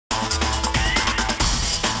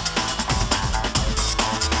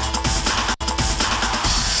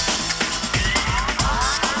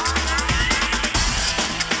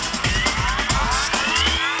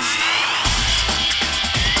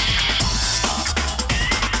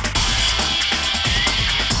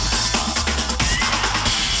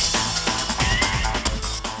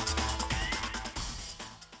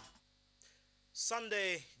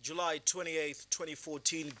July 28th,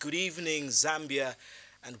 2014. Good evening, Zambia,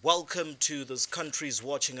 and welcome to those countries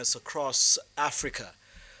watching us across Africa.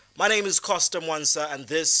 My name is Costa Mwansa, and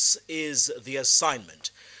this is The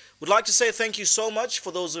Assignment. Would like to say thank you so much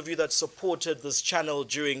for those of you that supported this channel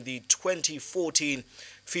during the 2014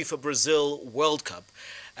 FIFA Brazil World Cup.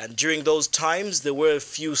 And during those times, there were a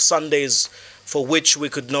few Sundays for which we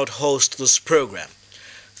could not host this program.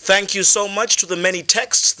 Thank you so much to the many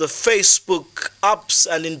texts, the Facebook ups,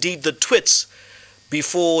 and indeed the tweets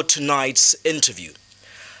before tonight's interview.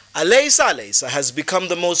 Alesa Alesa has become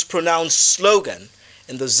the most pronounced slogan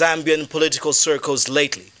in the Zambian political circles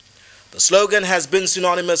lately. The slogan has been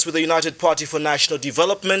synonymous with the United Party for National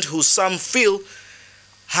Development, who some feel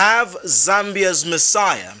have Zambia's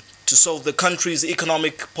messiah to solve the country's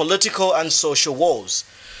economic, political, and social woes.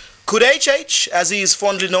 Could HH, as he is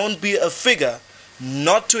fondly known, be a figure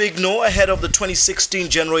not to ignore ahead of the 2016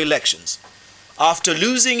 general elections? After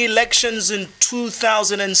losing elections in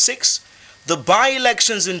 2006, the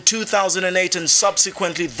by-elections in 2008, and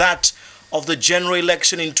subsequently that of the general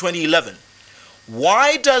election in 2011,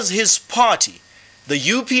 why does his party, the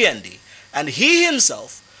UPND, and he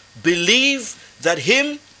himself believe that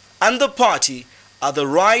him and the party are the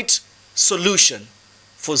right solution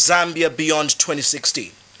for Zambia beyond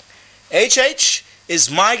 2016? HH is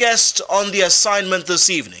my guest on The Assignment this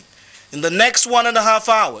evening. In the next 1.5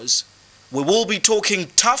 hours, we will be talking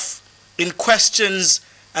tough in questions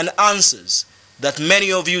and answers that many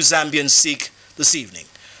of you Zambians seek this evening.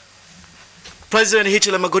 President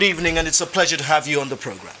Hichilema, good evening, and it's a pleasure to have you on the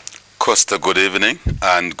program. Costa, good evening,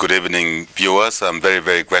 and good evening, viewers. I'm very,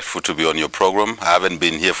 very grateful to be on your program. I haven't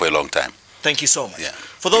been here for a long time. Thank you so much. Yeah.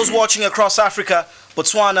 For those watching across Africa,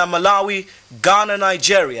 Botswana, Malawi, Ghana,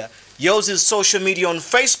 Nigeria, yours is social media on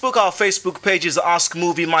Facebook. Our Facebook page is Ask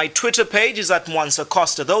Movie. My Twitter page is at Mwansa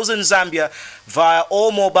Costa. Those in Zambia, via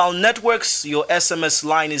all mobile networks, your SMS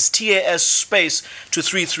line is TAS space to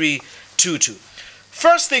 3322.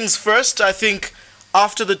 First things first, I think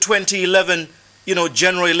after the 2011,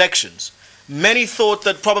 general elections, many thought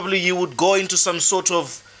that probably you would go into some sort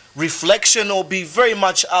of reflection or be very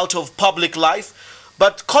much out of public life.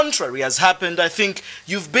 But contrary has happened. I think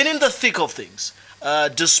you've been in the thick of things.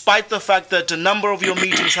 Despite the fact that a number of your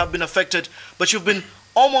meetings have been affected, but you've been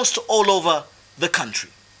almost all over the country.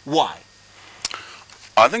 Why?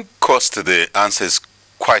 I think, Costa, the answer is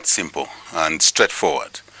quite simple and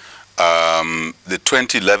straightforward. The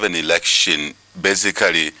 2011 election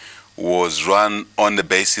basically was run on the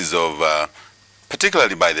basis of,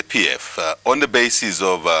 particularly by the PF, on the basis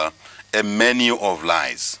of a menu of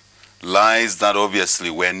lies. Lies that obviously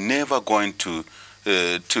were never going to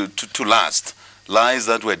last. Lies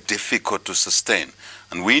that were difficult to sustain.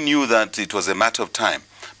 And we knew that it was a matter of time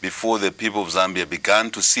before the people of Zambia began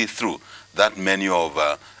to see through that menu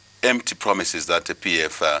of empty promises that the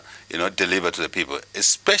PF delivered to the people.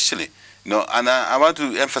 Especially, and I want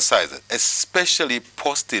to emphasize that, especially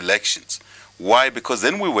post-elections. Why? Because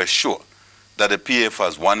then we were sure that the PF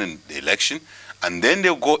has won in the election, and then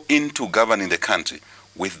they'll go into governing the country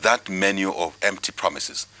with that menu of empty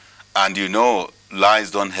promises. And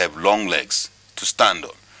lies don't have long legs to stand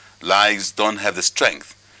on. Lies don't have the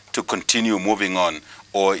strength to continue moving on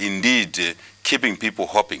or indeed keeping people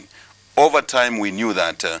hoping. Over time, we knew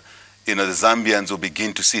that the Zambians will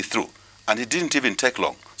begin to see through. And it didn't even take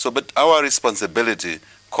long. But our responsibility,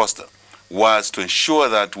 Costa, was to ensure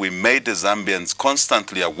that we made the Zambians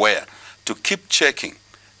constantly aware to keep checking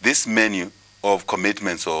this menu of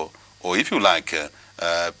commitments or if you like,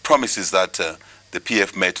 promises that the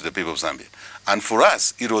PF made to the people of Zambia. And for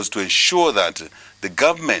us, it was to ensure that the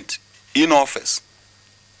government in office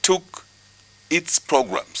took its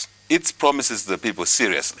programs, its promises to the people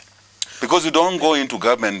seriously. Because you don't go into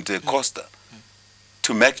government, Costa,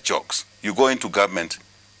 to make jokes. You go into government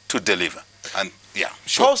to deliver. And yeah,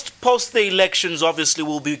 sure. Post the elections, obviously,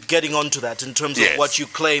 we'll be getting onto that in terms of what you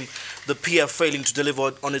claim the PF failing to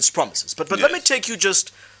deliver on its promises. But let me take you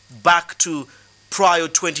just back to prior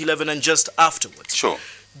 2011 and just afterwards. Sure.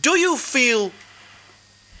 Do you feel,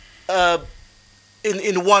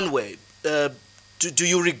 in one way, do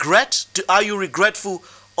you regret? Are you regretful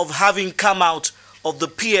of having come out of the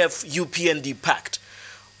PF-UPND pact?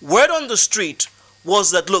 Word on the street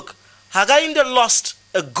was that, look, Hakainde lost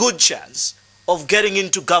a good chance of getting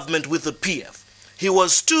into government with the PF. He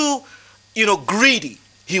was too, greedy.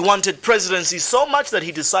 He wanted presidency so much that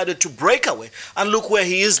he decided to break away, and look where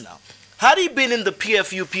he is now. Had he been in the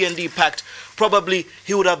PF-UPND pact, probably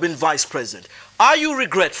he would have been vice president. Are you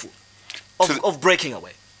regretful of breaking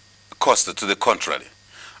away? Costa, to the contrary.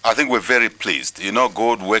 I think we're very pleased.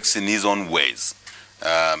 God works in his own ways.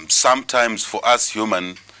 Sometimes for us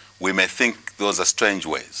human, we may think those are strange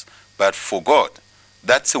ways. But for God,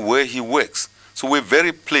 that's the way he works. So we're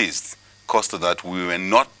very pleased, Costa, that we were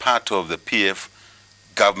not part of the PF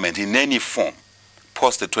government in any form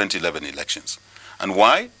post the 2011 elections. And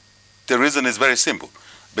why? The reason is very simple.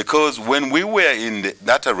 Because when we were in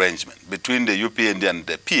that arrangement between the UPND and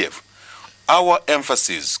the PF, our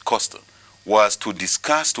emphasis, Costa, was to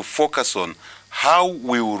discuss, to focus on how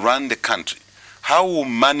we will run the country, how we will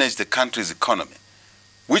manage the country's economy,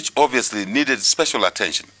 which obviously needed special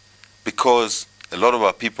attention because a lot of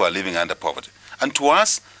our people are living under poverty. And to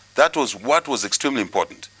us, that was what was extremely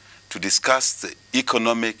important, to discuss the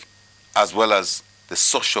economic as well as the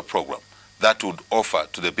social program that would offer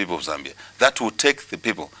to the people of Zambia, that would take the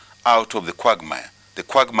people out of the quagmire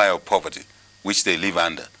of poverty which they live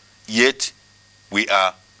under. Yet, we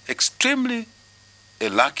are extremely a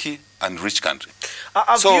lucky and rich country.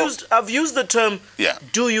 I've used the term, yeah.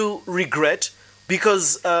 Do you regret?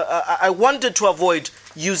 Because I wanted to avoid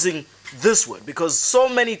using this word, because so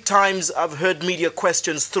many times I've heard media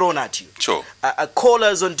questions thrown at you. Sure.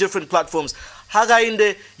 Callers on different platforms.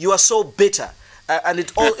 Hakainde, you are so bitter. And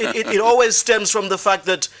it always stems from the fact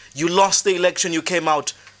that you lost the election, you came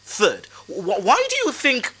out third. Why do you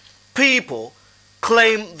think people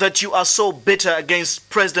claim that you are so bitter against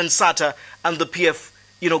President Sata and the PF,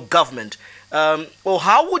 government? Or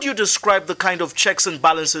how would you describe the kind of checks and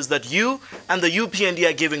balances that you and the UPND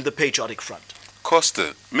are giving the Patriotic Front?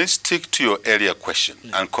 Costa, let me stick to your earlier question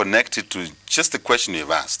and connect it to just the question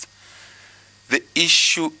you've asked. The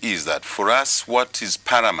issue is that for us, what is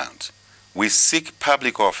paramount, we seek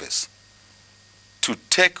public office to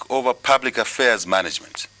take over public affairs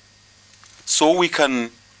management so we can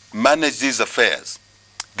manage these affairs,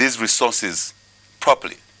 these resources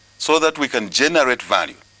properly, so that we can generate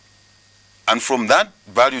value. And from that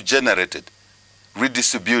value generated,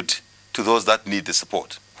 redistribute to those that need the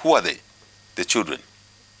support. Who are they? The children,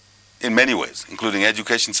 in many ways, including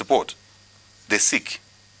education support. The sick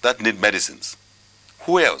that need medicines.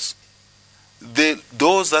 Who else?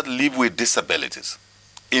 Those that live with disabilities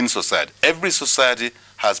in society. Every society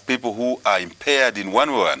has people who are impaired in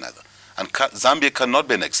one way or another, and Zambia cannot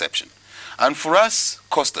be an exception. And for us,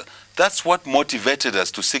 Costa, that's what motivated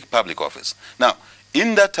us to seek public office. Now,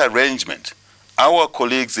 in that arrangement, our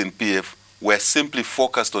colleagues in PF were simply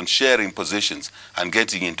focused on sharing positions and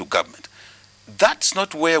getting into government. That's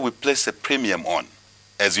not where we place a premium on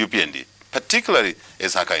as UPND, particularly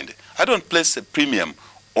as Hakainde. I don't place a premium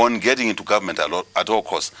on getting into government at all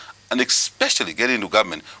costs, and especially getting into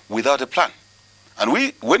government without a plan. And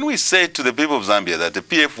when we say to the people of Zambia that the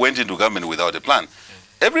PF went into government without a plan,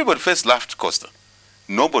 everybody first laughed, Costa.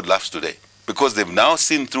 Nobody laughs today, because they've now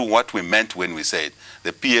seen through what we meant when we said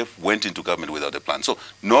the PF went into government without a plan. So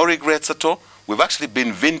no regrets at all. We've actually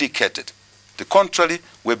been vindicated. The contrary,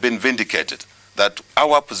 we've been vindicated that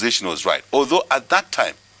our position was right. Although at that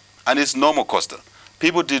time, and it's normal, Costa,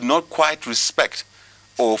 people did not quite respect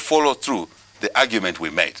or follow through the argument we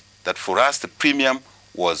made, that for us the premium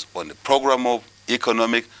was on the program of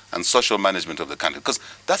economic and social management of the country, because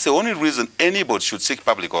that's the only reason anybody should seek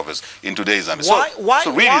public office in today's Zambia.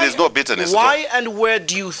 So really there's no bitterness. Why and where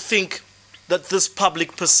do you think that this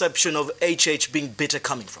public perception of HH being bitter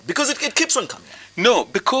coming from? Because it keeps on coming. No,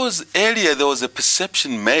 because earlier there was a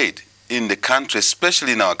perception made in the country,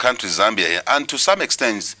 especially in our country, Zambia, and to some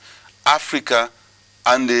extent Africa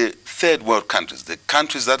and the third world countries, the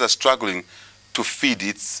countries that are struggling to feed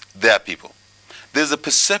their people. There's a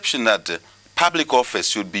perception that public office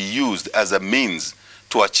should be used as a means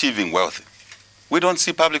to achieving wealth. We don't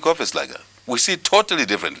see public office like that. We see it totally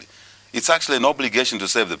differently. It's actually an obligation to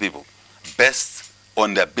serve the people based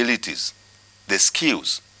on the abilities, the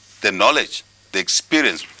skills, the knowledge, the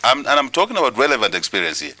experience. And I'm talking about relevant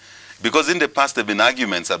experience here, because in the past there have been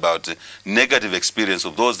arguments about negative experience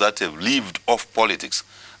of those that have lived off politics,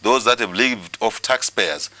 those that have lived off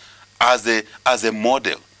taxpayers as a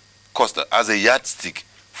model, Costa, as a yardstick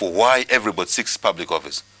for why everybody seeks public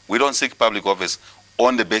office. We don't seek public office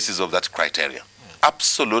on the basis of that criteria.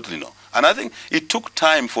 Absolutely no. And I think it took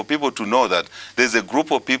time for people to know that there's a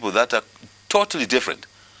group of people that are totally different.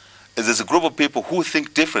 There's a group of people who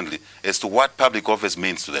think differently as to what public office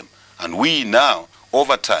means to them. And we now,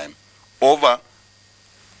 over time,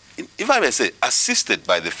 if I may say, assisted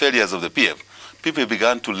by the failures of the PF, people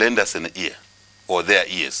began to lend us an ear, or their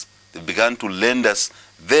ears. They began to lend us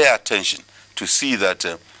their attention to see that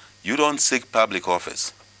you don't seek public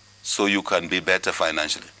office so you can be better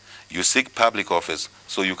financially. You seek public office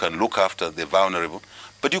so you can look after the vulnerable,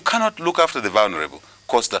 but you cannot look after the vulnerable,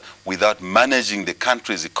 Costa, without managing the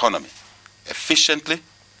country's economy efficiently,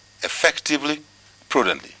 effectively,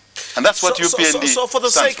 prudently. And that's what UPND so for the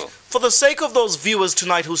stands sake for the sake of those viewers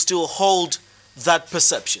tonight who still hold that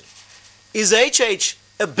perception, is HH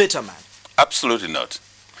a bitter man? Absolutely not.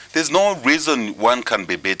 There's no reason one can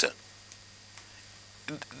be bitter.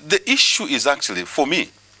 The issue is actually, for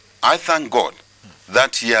me, I thank God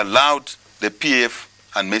that he allowed the PF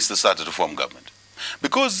and Mr. Sata to form government.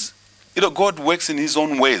 Because, God works in his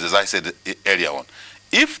own ways, as I said earlier on.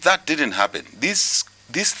 If that didn't happen, this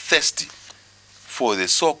thirsty for the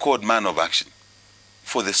so-called man of action,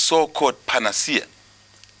 for the so-called panacea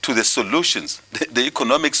to the solutions, the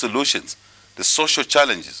economic solutions, the social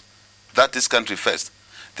challenges that this country faced,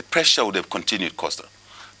 the pressure would have continued, Costa.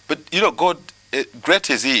 But, God, great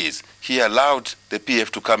as he is, he allowed the PF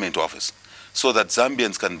to come into office so that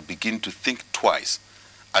Zambians can begin to think twice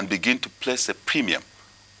and begin to place a premium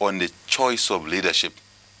on the choice of leadership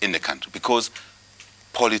in the country. Because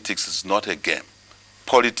politics is not a game.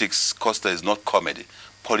 Politics, Costa, is not comedy.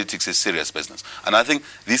 Politics is serious business. And I think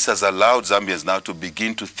this has allowed Zambians now to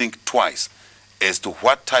begin to think twice as to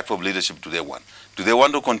what type of leadership do they want. Do they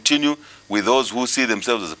want to continue with those who see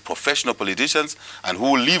themselves as professional politicians and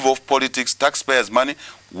who live off politics, taxpayers' money,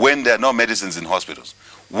 when there are no medicines in hospitals,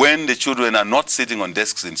 when the children are not sitting on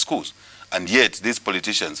desks in schools, and yet these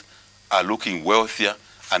politicians are looking wealthier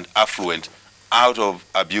and affluent out of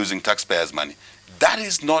abusing taxpayers' money? That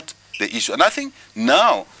is not the issue. And I think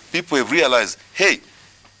now people have realized, hey,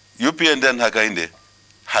 UPND and Hakainde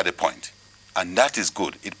had a point. And that is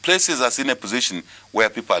good. It places us in a position where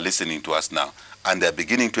people are listening to us now, and they're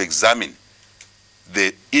beginning to examine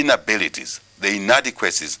the inabilities, the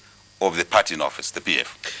inadequacies of the party in office, the PF.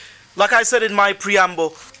 Like I said in my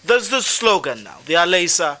preamble, there's this slogan now, the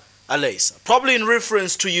Alesa, Alesa. Probably in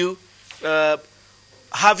reference to you.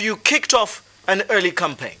 Have you kicked off an early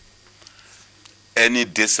campaign? Any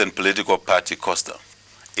decent political party, Costa,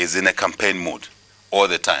 is in a campaign mood all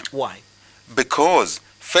the time. Why? Because,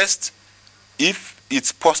 first, if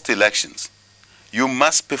it's post-elections, you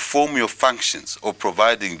must perform your functions of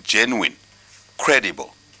providing genuine,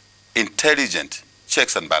 credible, intelligent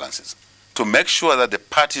checks and balances to make sure that the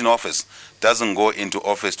party in office doesn't go into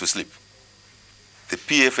office to sleep. The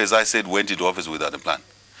PF, as I said, went into office without a plan.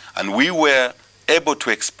 And we were able to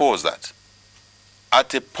expose that.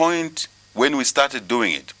 At a point when we started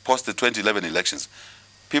doing it, post the 2011 elections,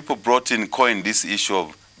 people coined this issue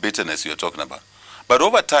of bitterness you're talking about. But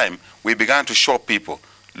over time, we began to show people,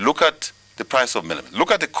 look at the price of millet,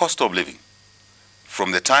 look at the cost of living.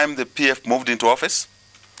 From the time the PF moved into office,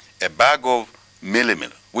 a bag of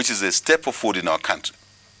millet, which is a staple food in our country,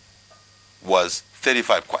 was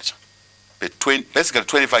 35 kwacha, basically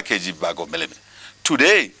 25 kg bag of millet.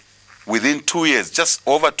 Today, within 2 years, just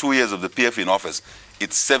over 2 years of the PF in office,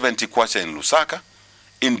 it's 70 kwacha in Lusaka,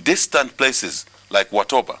 in distant places like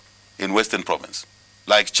Watopa in Western Province,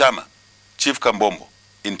 like Chama, Chief Kambombo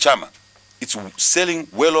in Chama. It's selling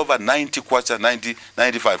well over 90 kwacha,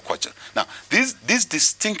 95 kwacha. Now, this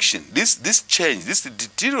distinction, this change, this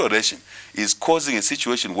deterioration is causing a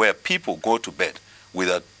situation where people go to bed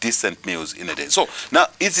without decent meals in a day. So now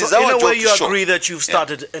it is our job to show. In a way, you agree that you've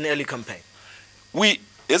started an early campaign?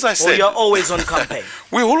 As I said, or you're always on campaign?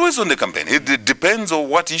 We're always on the campaign. It depends on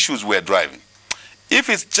what issues we're driving. If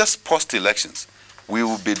it's just post-elections, we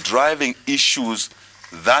will be driving issues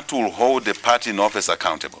that will hold the party in office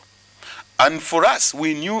accountable. And for us,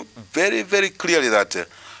 we knew very, very clearly that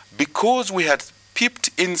because we had peeped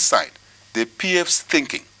inside the PF's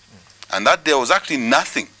thinking, and that there was actually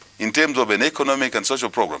nothing in terms of an economic and social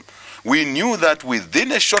program, we knew that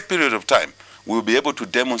within a short period of time, we will be able to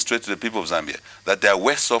demonstrate to the people of Zambia that they are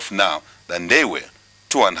worse off now than they were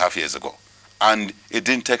 2.5 years ago. And it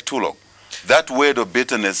didn't take too long. That word of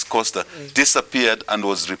bitterness, Costa, disappeared and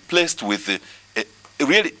was replaced with a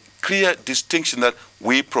really clear distinction that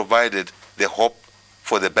we provided the hope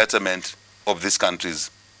for the betterment of this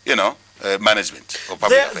country's, management of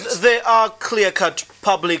public affairs. There are clear-cut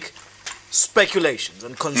public speculations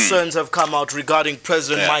and concerns have come out regarding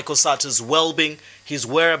President Michael Sata's well-being, his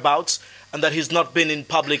whereabouts, and that he's not been in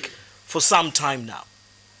public for some time now.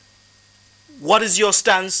 What is your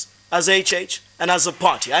stance as HH and as a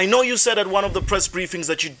party? I know you said at one of the press briefings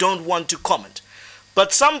that you don't want to comment,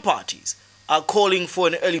 but some parties are calling for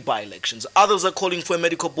an early by-elections. Others are calling for a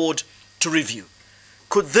medical board to review.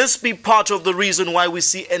 Could this be part of the reason why we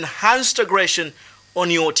see enhanced aggression on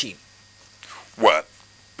your team? Well,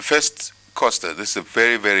 first, Costa, this is a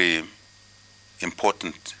very, very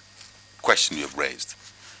important question you've raised.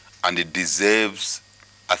 And it deserves,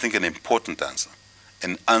 I think, an important answer.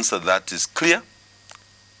 An answer that is clear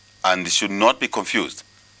and should not be confused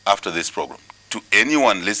after this program. To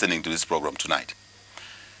anyone listening to this program tonight,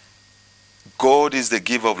 God is the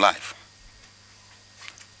giver of life.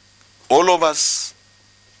 All of us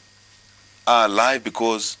are alive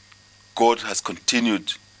because God has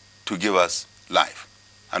continued to give us life,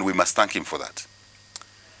 and we must thank him for that.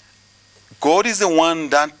 God is the one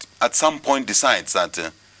that at some point decides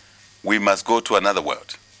that we must go to another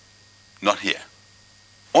world, not here.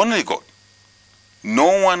 Only God.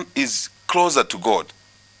 No one is closer to God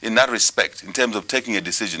in that respect, in terms of taking a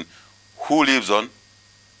decision who lives on,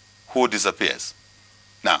 who disappears.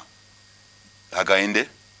 Now, Hakainde,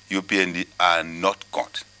 UPND are not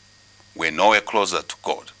God. We're nowhere closer to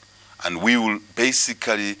God. And we will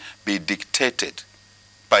basically be dictated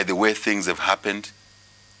by the way things have happened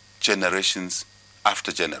generations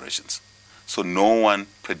after generations. So no one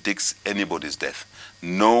predicts anybody's death.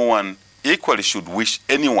 No one equally should wish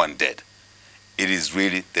anyone dead. It is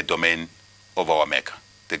really the domain of our Maker,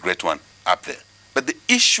 the great one up there. But the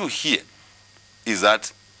issue here is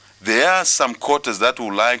that there are some quarters that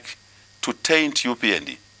would like to taint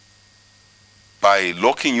UPND by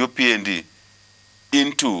locking UPND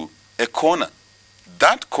into a corner.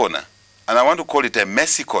 That corner, and I want to call it a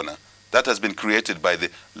messy corner, that has been created by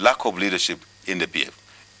the lack of leadership in the PF.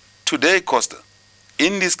 Today, Costa,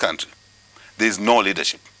 in this country, there is no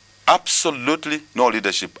leadership. Absolutely no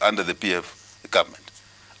leadership under the PF government.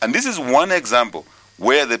 And this is one example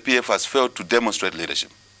where the PF has failed to demonstrate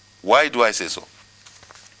leadership. Why do I say so?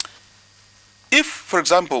 If, for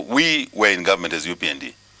example, we were in government as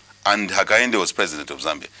UPND and Hakainde was president of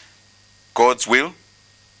Zambia, God's will,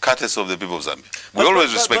 courtesy of the people of Zambia. We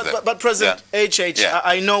always respect that. But President HH,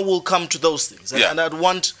 I know we'll come to those things. And I'd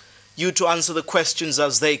want you to answer the questions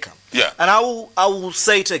as they come. And I will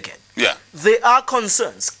say it again. There are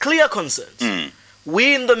concerns, clear concerns.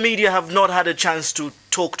 We in the media have not had a chance to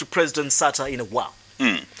talk to President Sata in a while.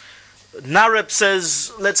 NAREP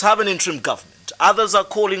says, let's have an interim government. Others are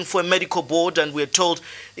calling for a medical board, and we're told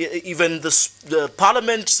even the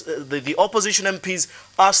parliament, the opposition MPs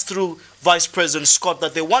asked through Vice President Scott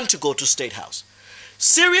that they want to go to State House.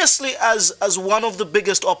 Seriously, as one of the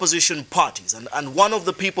biggest opposition parties and one of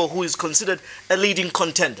the people who is considered a leading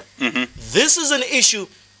contender, this is an issue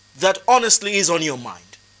that honestly is on your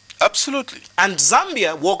mind. Absolutely. And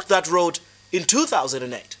Zambia walked that road in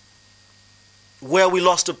 2008, where we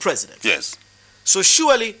lost a president. Yes. So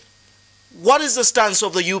surely, what is the stance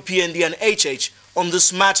of the UPND and HH on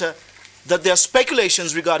this matter, that there are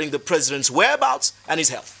speculations regarding the president's whereabouts and his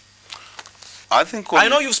health? I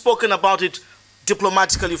know you've spoken about it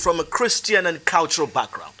diplomatically from a Christian and cultural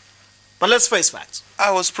background, but let's face facts.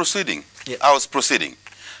 I was proceeding. I was proceeding.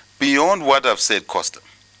 Beyond what I've said, Costa,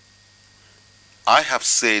 I have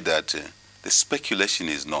said that the speculation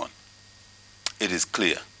is known. It is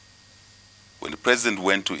clear. When the president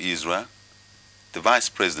went to Israel, the vice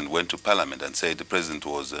president went to parliament and said the president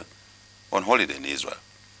was on holiday in Israel.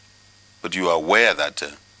 But you are aware that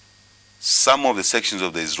some of the sections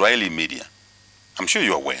of the Israeli media, I'm sure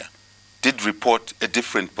you're aware, did report a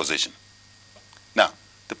different position. Now,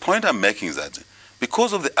 the point I'm making is that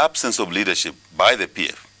because of the absence of leadership by the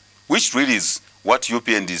PF, which really is what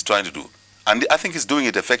UPND is trying to do, and I think it's doing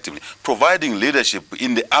it effectively, providing leadership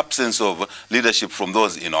in the absence of leadership from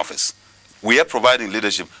those in office. We are providing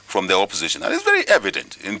leadership from the opposition. And it's very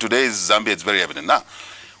evident. In today's Zambia, it's very evident. Now,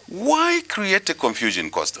 why create a confusion,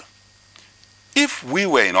 Costa? If we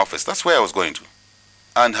were in office, that's where I was going to,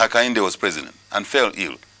 and Hakainde was president and fell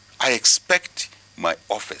ill, I expect my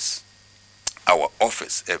office, our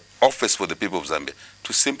office, an office for the people of Zambia,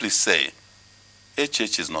 to simply say,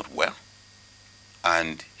 HH is not well,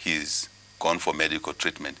 and he's gone for medical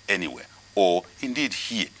treatment anywhere, or indeed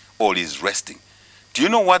here, or he's resting. Do you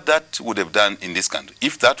know what that would have done in this country?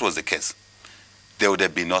 If that was the case, there would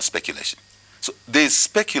have been no speculation. So there's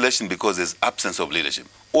speculation because there's absence of leadership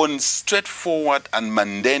on straightforward and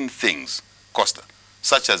mundane things, Costa,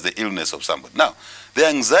 such as the illness of somebody. Now, the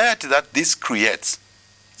anxiety that this creates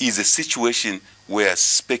is a situation where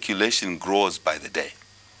speculation grows by the day.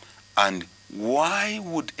 And why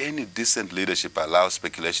would any decent leadership allow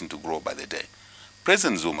speculation to grow by the day?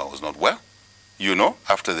 President Zuma was not well, you know,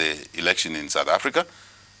 after the election in South Africa,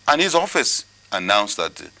 and his office announced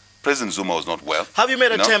that President Zuma was not well. Have you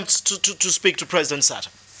made attempts to speak to President Sata?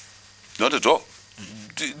 Not at all.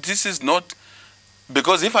 This is not,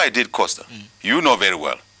 because if I did, Costa, you know very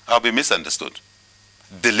well, I'll be misunderstood,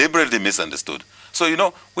 deliberately misunderstood. So, you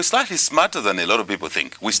know, we're slightly smarter than a lot of people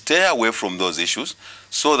think. We stay away from those issues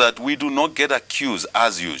so that we do not get accused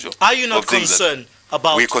as usual. Are you not concerned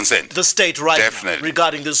about the state right now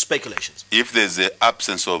regarding these speculations? If there's the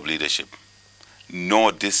absence of leadership,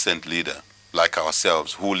 no decent leader like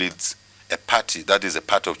ourselves who leads a party that is a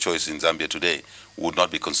party of choice in Zambia today would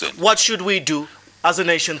not be concerned. What should we do as a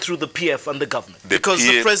nation through the PF and the government? Because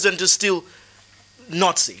the president is still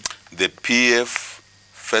not seen. The PF,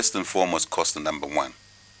 first and foremost, Costa, number one,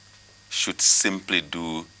 should simply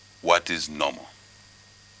do what is normal.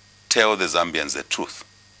 Tell the Zambians the truth.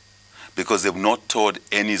 Because they've not told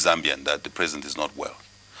any Zambian that the president is not well.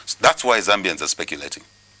 So that's why Zambians are speculating.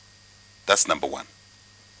 That's number one.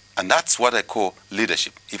 And that's what I call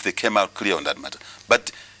leadership, if they came out clear on that matter.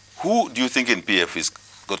 But who do you think in PF has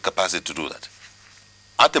got capacity to do that?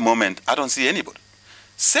 At the moment, I don't see anybody.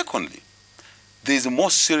 Secondly, there is a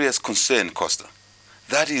more serious concern, Costa.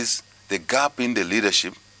 That is the gap in the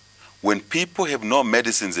leadership. When people have no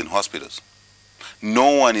medicines in hospitals,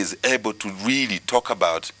 no one is able to really talk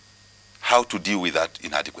about how to deal with that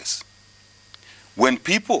inadequacy. When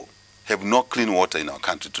people have no clean water in our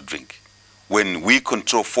country to drink, when we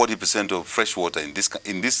control 40% of fresh water in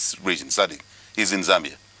this region, SADC, is in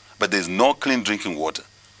Zambia, but there's no clean drinking water,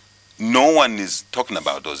 no one is talking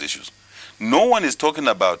about those issues. No one is talking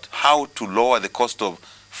about how to lower the cost of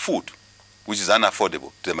food, which is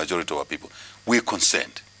unaffordable to the majority of our people. We're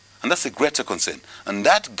concerned. And that's a greater concern. And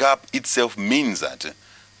that gap itself means that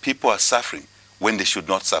people are suffering when they should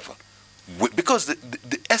not suffer. Because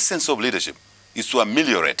the essence of leadership is to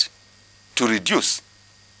ameliorate, to reduce,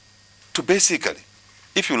 to basically,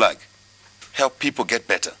 if you like, help people get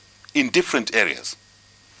better in different areas.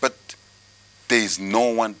 But there is no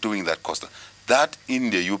one doing that, Costa. That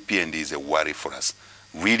in the UPND is a worry for us.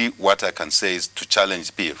 Really, what I can say is to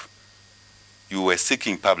challenge PF. You were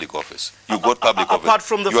seeking public office. You got public office. Apart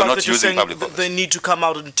from the you are fact not that you're using saying they need to come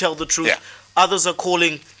out and tell the truth, Yeah. Others are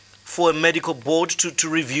calling for a medical board to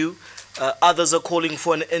review. Others are calling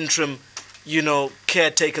for an interim,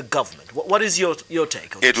 caretaker government. What is your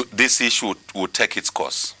take on this? This issue will take its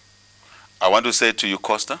course. I want to say to you,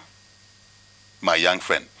 Costa, my young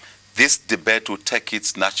friend, this debate will take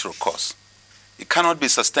its natural course. It cannot be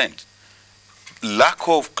sustained. Lack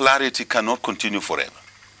of clarity cannot continue forever.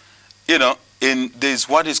 There's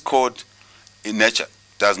what is called, in nature,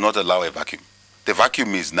 does not allow a vacuum. The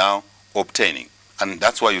vacuum is now obtaining. And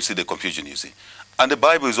that's why you see the confusion you see. And the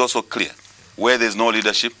Bible is also clear. Where there's no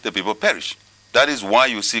leadership, the people perish. That is why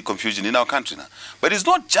you see confusion in our country now. But it's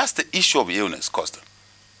not just the issue of illness, Costa.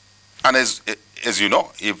 And as you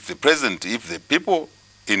know, if the people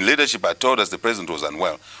in leadership had told us the president was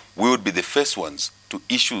unwell, we would be the first ones to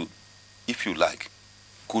issue, if you like,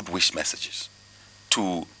 good wish messages,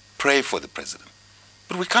 to pray for the president.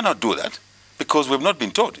 But we cannot do that because we've not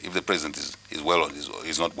been told if the president is well or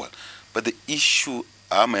is not well. But the issue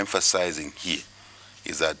I'm emphasizing here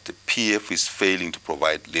is that the PF is failing to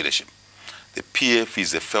provide leadership. The PF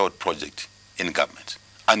is a failed project in government.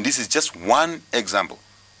 And this is just one example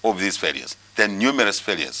of these failures. There are numerous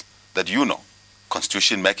failures that you know.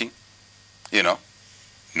 Constitution making,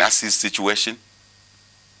 nurses situation,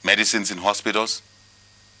 medicines in hospitals.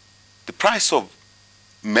 The price of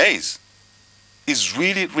maize is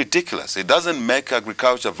really ridiculous. It doesn't make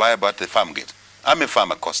agriculture viable at the farm gate. I'm a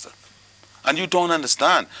farmer, Costa. And you don't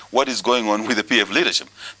understand what is going on with the PF leadership.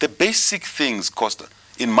 The basic things, Costa,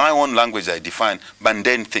 in my own language I define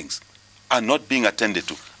mundane things, are not being attended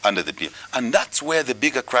to under the PF. And that's where the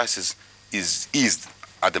bigger crisis is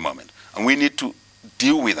at the moment. And we need to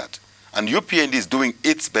deal with that. And UPND is doing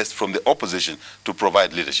its best from the opposition to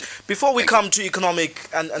provide leadership. Before we come to economic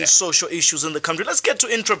and social issues in the country, let's get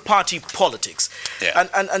to intra-party politics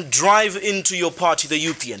and drive into your party, the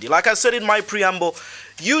UPND. Like I said in my preamble,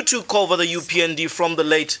 you took over the UPND from the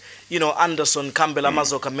late, Anderson Kambela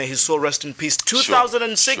Mazoka, may his soul rest in peace.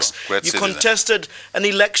 2006, Sure. You contested an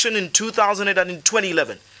election in 2008 and in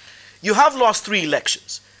 2011. You have lost 3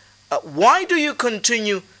 elections. Why do you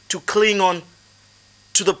continue to cling on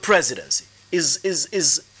to the presidency?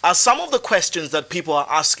 Are some of the questions that people are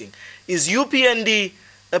asking. Is UPND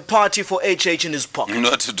a party for HH in his pocket?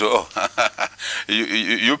 Not at all.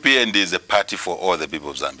 UPND is a party for all the people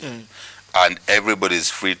of Zambia. And everybody is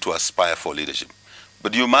free to aspire for leadership.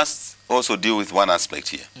 But you must also deal with one aspect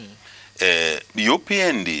here.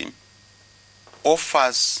 UPND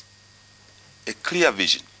offers a clear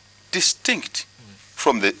vision, distinct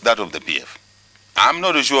from that of the PF. I'm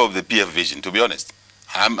not sure of the PF vision, to be honest.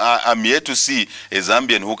 I'm here to see a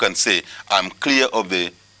Zambian who can say, I'm clear of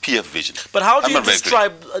the PF vision. But how do you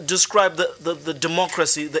describe the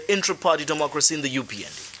democracy, the intra-party democracy in the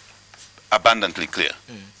UPND? Abundantly clear.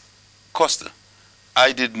 Costa,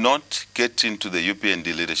 I did not get into the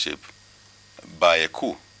UPND leadership by a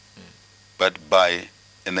coup, but by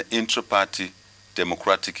an intra-party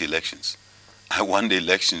democratic elections. I won the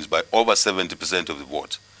elections by over 70% of the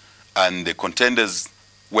vote. And the contenders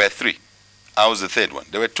were 3. I was the 3rd one.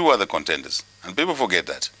 There were 2 other contenders And people forget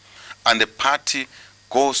that. And the party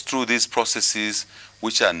goes through these processes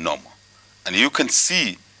which are normal. And you can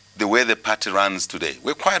see the way the party runs today.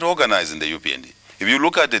 We're quite organized in the UPND. If you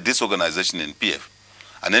look at the disorganization in PF,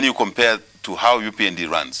 and then you compare to how UPND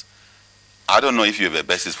runs, I don't know if you have a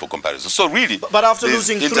basis for comparison. So really, but after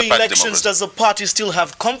losing 3 elections, democracy. does the party still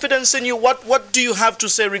have confidence in you? What do you have to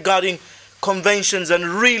say regarding conventions and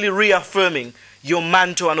really reaffirming your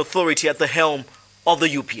mantle and authority at the helm of the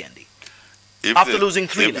UPND? After losing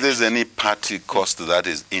 3 elections. If there's any party cost that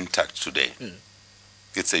is intact today,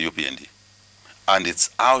 it's a UPND. And it's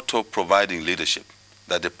out of providing leadership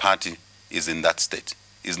that the party is in that state.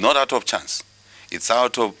 It's not out of chance. It's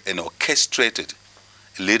out of an orchestrated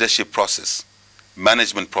leadership process,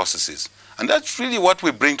 management processes. And that's really what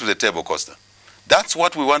we bring to the table, Costa. That's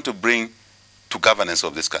what we want to bring to governance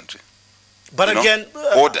of this country. But again,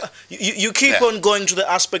 order. You keep on going to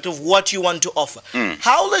the aspect of what you want to offer.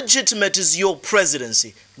 How legitimate is your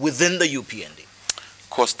presidency within the UPND?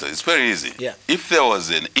 Costa, it's very easy. Yeah. If there was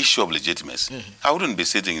an issue of legitimacy, I wouldn't be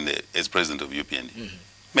sitting as president of UPND.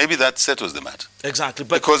 Maybe that settles the matter. Exactly.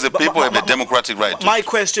 Because the people have a democratic right to. My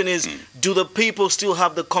question is, do the people still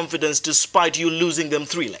have the confidence despite you losing them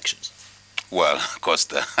 3 elections? Well,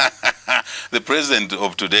 Costa, the president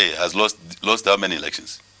of today has lost how many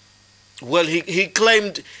elections? Well, he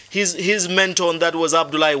claimed his mentor on that was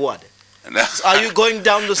Abdoulaye Wade. Are you going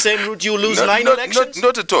down the same route? You lose 9 elections?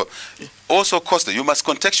 Not at all. Also, Costa, you must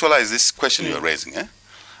contextualize this question you're raising.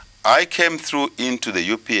 I came through into the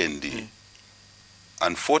UPND,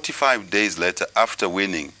 and 45 days later, after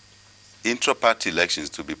winning intra-party elections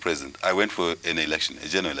to be president, I went for an election, a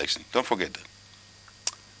general election. Don't forget that.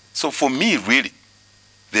 So for me, really,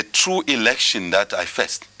 the true election that I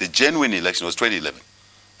faced, the genuine election, was 2011.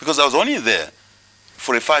 Because I was only there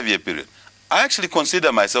for a 5-year period. I actually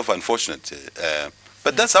consider myself unfortunate,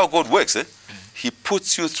 but that's how God works. He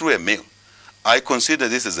puts you through a meal. I consider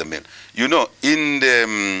this as a meal. You know,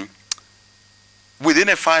 within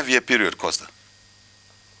a 5-year period, Costa,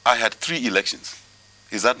 I had 3 elections.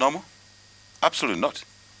 Is that normal? Absolutely not.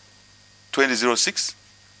 2006,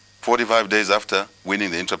 45 days after winning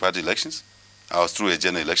the intra-party elections, I was through a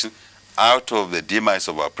general election out of the demise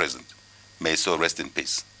of our president. May so rest in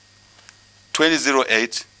peace.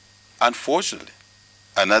 2008, unfortunately,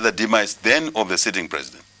 another demise then of the sitting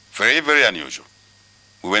president. Very, very unusual.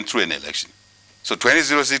 We went through an election. So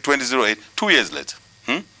 2006, 2008, 2 years later.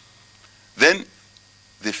 Then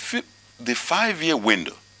the 5-year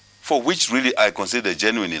window, for which really I consider a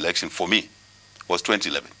genuine election for me, was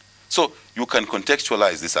 2011. So you can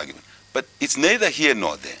contextualize this argument. But it's neither here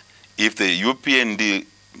nor there. If the UPND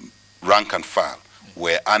rank and file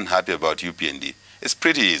were unhappy about UPND, it's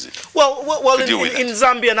pretty easy. Well, in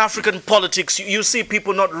Zambian African politics, you see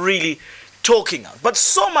people not really talking out. But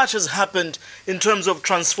so much has happened in terms of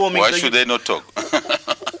transforming. Why should they not talk?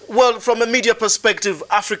 Well, from a media perspective,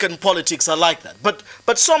 African politics are like that.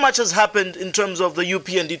 But so much has happened in terms of the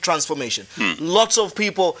UPND transformation. Lots of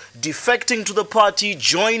people defecting to the party,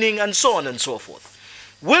 joining, and so on and so forth.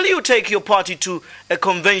 Will you take your party to a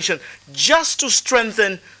convention just to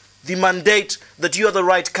strengthen the mandate that you are the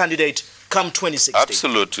right candidate come 2016?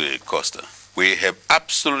 Absolutely, Costa. We have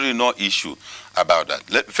absolutely no issue about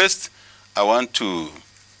that. First, I want to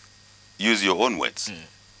use your own words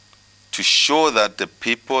to show that the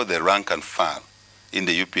people, the rank and file in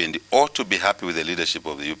the UPND, ought to be happy with the leadership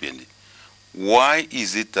of the UPND. Why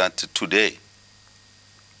is it that today,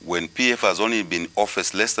 when PF has only been in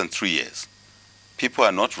office less than 3 years, people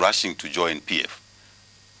are not rushing to join PF?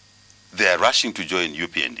 They are rushing to join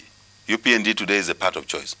UPND. UPND today is a part of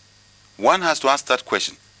choice. One has to ask that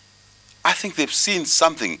question. I think they've seen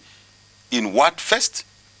something in what first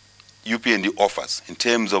UPND offers in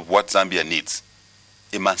terms of what Zambia needs: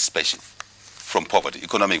 emancipation from poverty,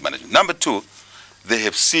 economic management. Number 2, they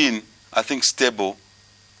have seen, I think, stable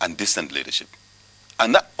and decent leadership.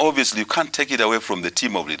 And that, obviously, you can't take it away from the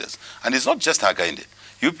team of leaders. And it's not just Hakainde.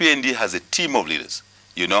 UPND has a team of leaders.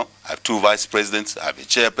 You know, I have 2 vice presidents, I have a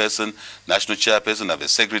chairperson, national chairperson, I have a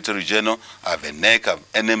secretary general, I have a NEC, I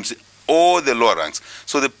have NMC, all the lower ranks.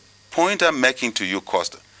 So the point I'm making to you,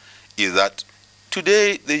 Costa, is that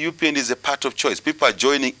today the UPND is a part of choice. People are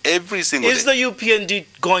joining every single day. Is the UPND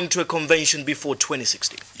going to a convention before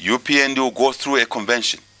 2016? UPND will go through a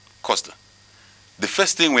convention, Costa. The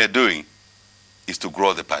first thing we're doing is to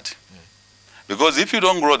grow the party. Because if you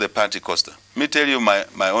don't grow the party, Costa, let me tell you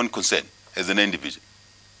my own concern as an individual.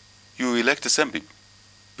 You elect the same people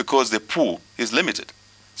because the pool is limited.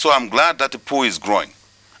 So I'm glad that the pool is growing.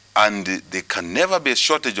 And there can never be a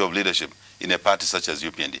shortage of leadership in a party such as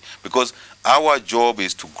UPND, because our job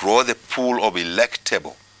is to grow the pool of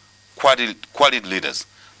electable, quality leaders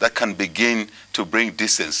that can begin to bring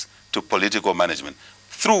distance to political management,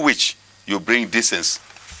 through which you bring distance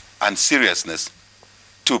and seriousness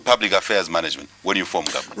to public affairs management when you form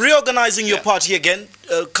government. Reorganizing your party again,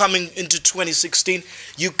 coming into 2016,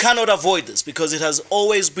 you cannot avoid this because it has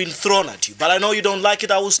always been thrown at you. But I know you don't like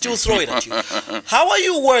it, I will still throw it at you. How are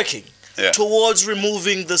you working towards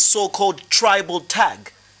removing the so-called tribal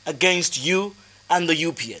tag against you and the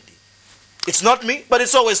UPND? It's not me, but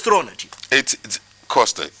it's always thrown at you.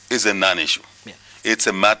 Costa, is a non-issue. Yeah. It's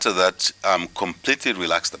a matter that I'm completely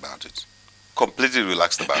relaxed about it. Completely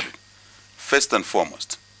relaxed about it. First and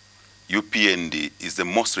foremost, UPND is the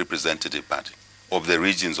most representative party of the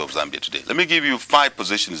regions of Zambia today. Let me give you 5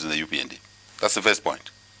 positions in the UPND. That's the first point.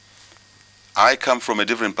 I come from a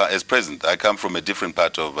different part, as president, I come from a different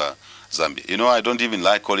part of Zambia. You know, I don't even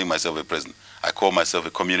like calling myself a president. I call myself a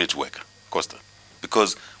community worker, Costa,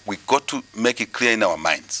 because we got to make it clear in our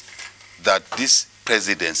minds that this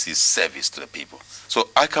presidency is service to the people. So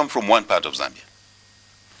I come from one part of Zambia.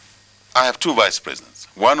 I have 2 vice presidents.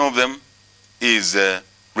 One of them is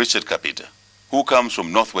Richard Kapita, who comes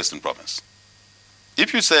from Northwestern Province.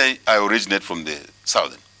 If you say I originate from the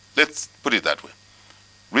Southern, let's put it that way.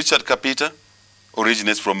 Richard Kapita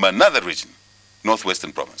originates from another region,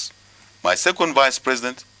 Northwestern Province. My second vice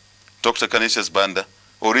president, Dr. Canisius Banda,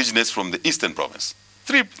 originates from the Eastern Province.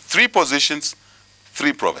 Three positions,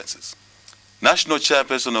 3 provinces. National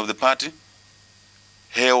chairperson of the party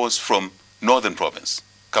hails from Northern Province,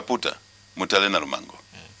 Kaputa Mutalena Rumango.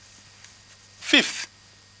 5th,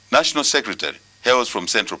 national secretary hails from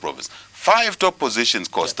Central Province. 5 top positions,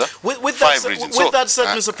 Costa. With 5 regions. With that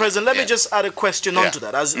said, Mr. President, let me just add a question onto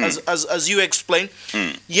that. As you explained,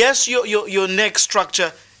 yes, your next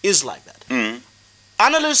structure is like that.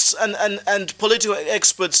 Analysts and political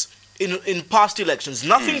experts in past elections,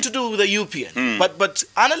 nothing to do with the UPN, but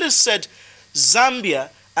analysts said Zambia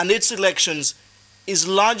and its elections is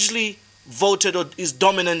largely voted or is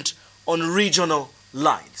dominant on regional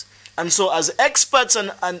lines. And so as experts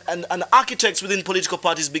and architects within political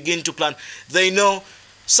parties begin to plan, they know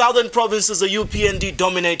southern provinces are UPND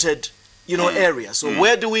dominated, area. So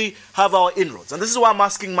where do we have our inroads? And this is why I'm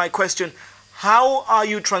asking my question, how are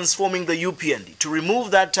you transforming the UPND to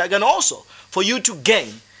remove that tag and also for you to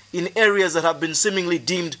gain in areas that have been seemingly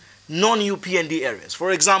deemed non-UPND areas?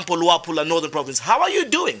 For example, Luapula, Northern Province. How are you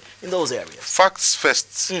doing in those areas? Facts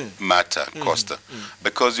first matter, Costa,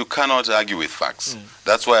 because you cannot argue with facts.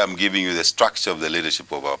 That's why I'm giving you the structure of the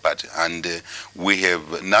leadership of our party. And we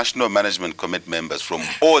have national management committee members from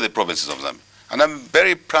all the provinces of Zambia. And I'm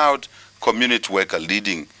very proud community worker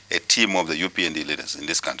leading a team of the UPND leaders in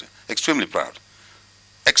this country. Extremely proud.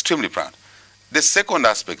 Extremely proud. The second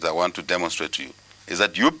aspect I want to demonstrate to you is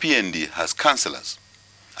that UPND has councillors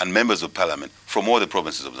and members of parliament from all the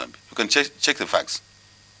provinces of Zambia. You can check the facts.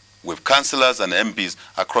 We have councillors and MPs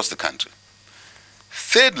across the country.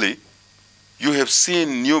 Thirdly, you have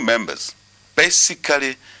seen new members.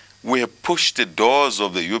 Basically, we have pushed the doors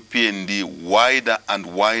of the UPND wider and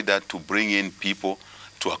wider to bring in people,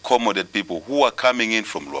 to accommodate people who are coming in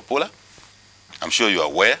from Luapula. I'm sure you are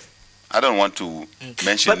aware. I don't want to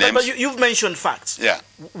mention names. But you've mentioned facts. Yeah.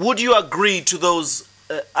 Would you agree to those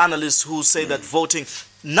analysts who say that voting,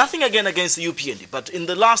 nothing again against the UPND, but in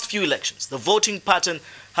the last few elections, the voting pattern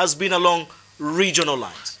has been along regional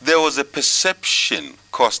lines? There was a perception,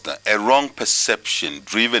 Costa, a wrong perception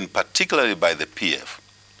driven particularly by the PF,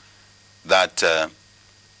 that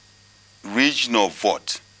regional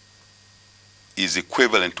vote is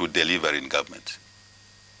equivalent to delivery in government.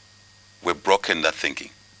 We've broken that thinking.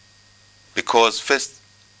 Because first,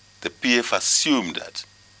 the PF assumed that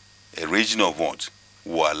a regional vote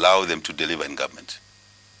will allow them to deliver in government.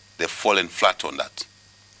 They've fallen flat on that.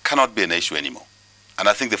 Cannot be an issue anymore. And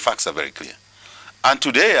I think the facts are very clear. And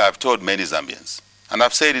today I've told many Zambians, and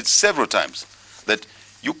I've said it several times, that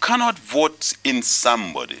you cannot vote in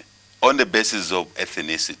somebody on the basis of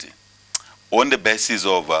ethnicity, on the basis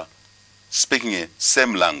of speaking a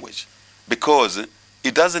same language, because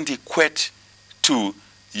it doesn't equate to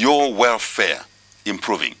your welfare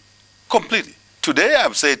improving completely. Today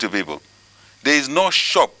I've said to people, there is no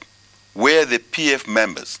shop where the PF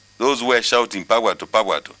members, those who are shouting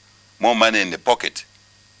Pagwato, more money in the pocket,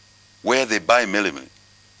 where they buy mealie,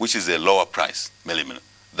 which is a lower price mealie,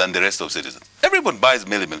 than the rest of citizens. Everyone buys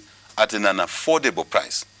mealie at an unaffordable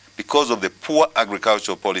price because of the poor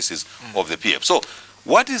agricultural policies of the PF. So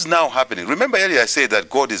what is now happening? Remember earlier I said that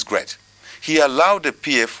God is great. He allowed the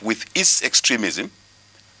PF with its extremism,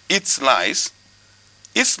 its lies,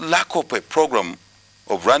 its lack of a program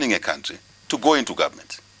of running a country to go into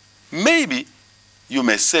government. Maybe you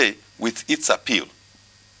may say with its appeal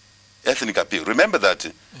ethnic appeal. Remember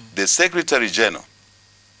that the Secretary General,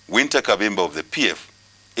 Winter Kabimba of the PF,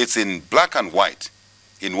 it's in black and white,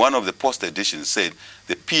 in one of the post editions said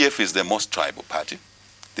the PF is the most tribal party.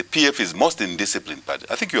 The PF is most indisciplined party.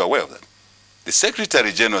 I think you are aware of that. The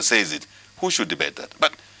Secretary General says it. Who should debate that?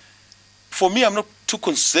 But for me, I'm not too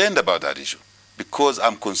concerned about that issue because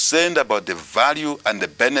I'm concerned about the value and the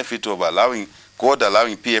benefit of allowing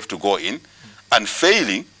PF to go in and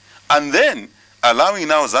failing, and then allowing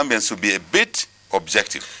now Zambians to be a bit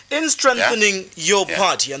objective. In strengthening your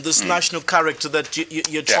party and this national character that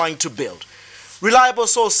you're trying to build, reliable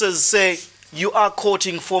sources say you are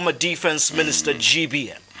courting former Defense Minister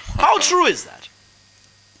GBM. How true is that?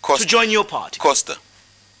 Costa, to join your party? Costa,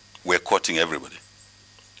 we're courting everybody.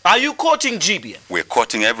 Are you courting GBM? We're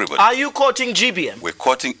courting everybody. Are you courting GBM? We're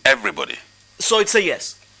courting everybody. So it's a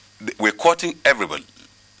yes? We're courting everybody.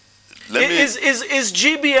 Is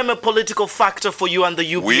GBM a political factor for you and the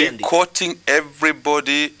UPND? We're courting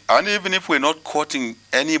everybody, and even if we're not courting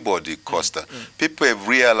anybody, Costa, people have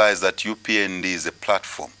realized that UPND is a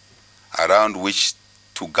platform around which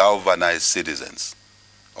to galvanize citizens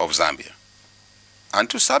of Zambia. And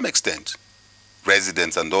to some extent,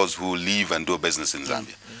 residents and those who live and do business in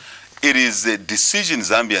Zambia. It is a decision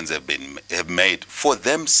Zambians have made for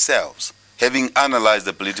themselves, having analyzed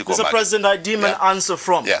the political Mr. President, I deem an answer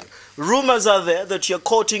from you. Rumors are there that you're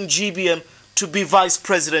courting GBM to be vice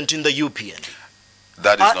president in the UPND.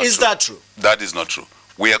 That is not true. Is that true? That is not true.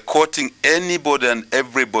 We are courting anybody and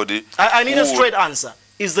everybody. I need a straight answer.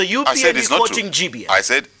 Is the UPND courting GBM?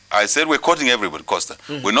 I said we're courting everybody, Costa.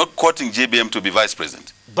 We're not courting GBM to be vice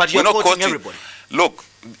president. But you're courting everybody. Look,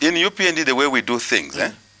 in UPND, the way we do things,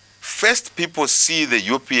 first people see the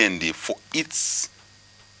UPND for its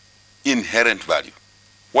inherent value.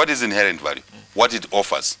 What is inherent value? What it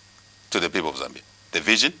offers to the people of Zambia. The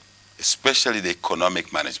vision, especially the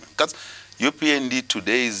economic management. Because UPND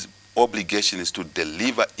today's obligation is to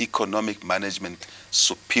deliver economic management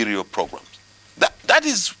superior programs. That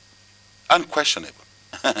is unquestionable.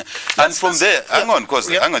 And from there, hang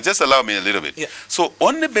on, just allow me a little bit. So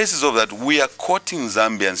on the basis of that, we are courting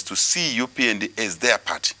Zambians to see UPND as their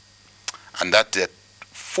party. And that there are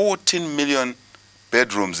 14 million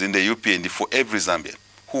bedrooms in the UPND for every Zambian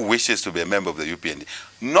who wishes to be a member of the UPND.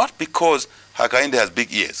 Not because Hakainde has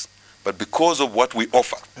big ears, but because of what we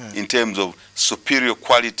offer in terms of superior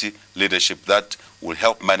quality leadership that will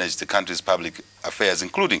help manage the country's public affairs,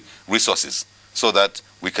 including resources, so that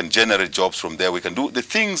we can generate jobs from there. We can do the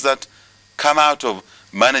things that come out of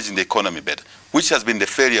managing the economy better, which has been the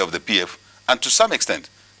failure of the PF and to some extent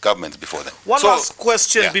governments before them. One last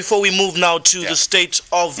question before we move now to the state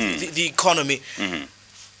of the economy.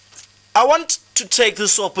 I want to take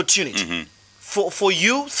this opportunity for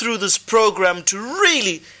you through this program to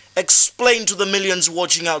really explain to the millions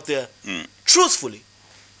watching out there truthfully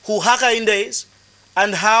who Hakainde is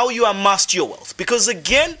and how you amassed your wealth. Because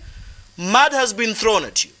again, mud has been thrown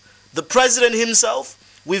at you. The president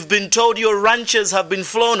himself, we've been told your ranches have been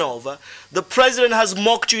flown over. The president has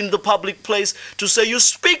mocked you in the public place to say you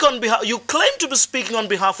claim to be speaking on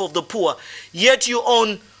behalf of the poor, yet you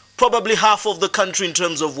own probably half of the country in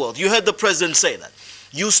terms of wealth. You heard the president say that.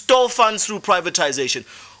 You stole funds through privatization.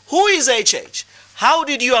 Who is HH? How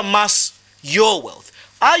did you amass your wealth?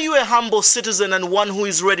 Are you a humble citizen and one who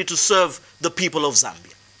is ready to serve the people of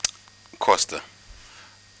Zambia? Costa,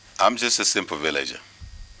 I'm just a simple villager.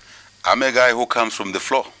 I'm a guy who comes from the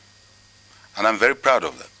floor, and I'm very proud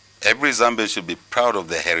of that. Every Zambian should be proud of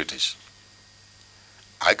their heritage.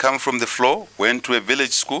 I come from the floor, went to a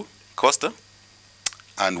village school, Costa,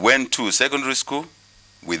 and went to secondary school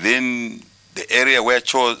within the area where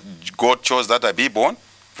God chose that I be born.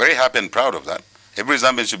 Very happy and proud of that. Every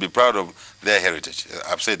Zambian should be proud of their heritage.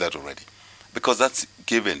 I've said that already. Because that's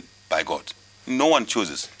given by God. No one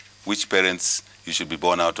chooses which parents you should be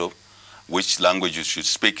born out of, which language you should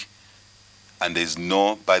speak. And there's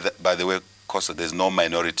no, by the way, Costa, there's no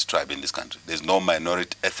minority tribe in this country. There's no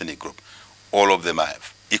minority ethnic group. All of them are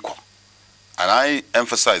equal. And I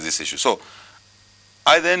emphasize this issue. So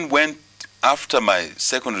I then went, after my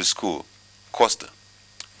secondary school, Costa,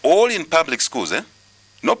 all in public schools,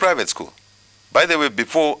 no private school. By the way,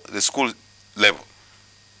 before the school level,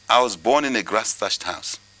 I was born in a grass-thatched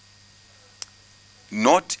house,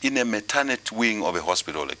 not in a maternity wing of a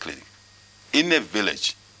hospital or a clinic. In a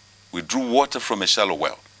village, we drew water from a shallow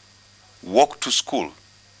well, walked to school,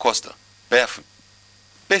 Costa, barefoot,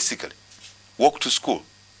 basically, walked to school.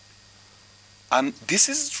 And this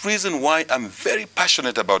is the reason why I'm very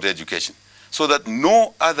passionate about education, so that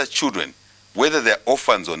no other children, whether they're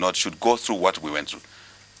orphans or not, should go through what we went through.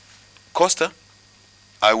 Costa,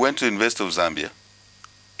 I went to University of Zambia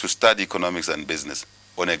to study economics and business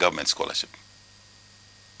on a government scholarship.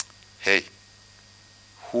 Hey,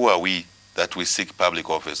 who are we that we seek public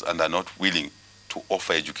office and are not willing to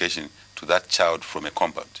offer education to that child from a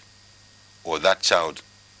compound, or that child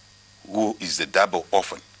who is a double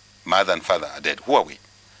orphan, mother and father are dead? Who are we?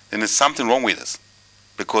 Then there's something wrong with us,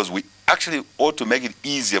 because we actually ought to make it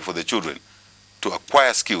easier for the children to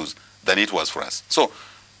acquire skills than it was for us. So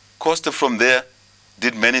Costa from there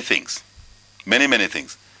did many things, many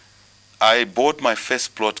things. I bought my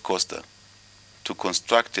first plot, Costa, to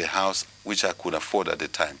construct a house which I could afford at the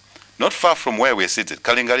time, not far from where we're seated,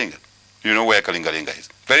 Kalingalinga. You know where Kalingalinga is?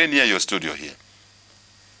 Very near your studio here.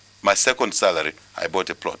 My second salary, I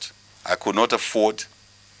bought a plot. I could not afford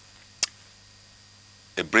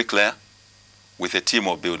a bricklayer with a team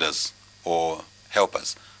of builders or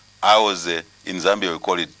helpers. I was, in Zambia we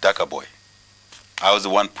call it Daka boy. I was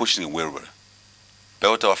the one pushing the wheelbarrow.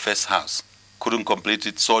 Built our first house, couldn't complete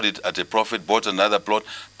it, sold it at a profit, bought another plot,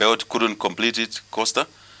 built, couldn't complete it, Costa.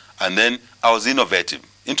 And then I was innovative.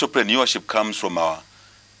 Entrepreneurship comes from our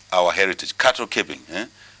heritage, cattle keeping.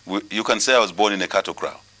 You can say I was born in a cattle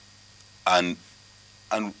kraal. And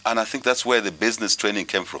I think that's where the business training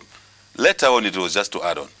came from. Later on, it was just to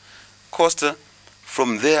add on. Costa,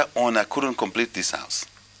 from there on, I couldn't complete this house.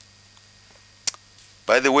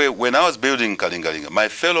 By the way, when I was building Kalingalinga, my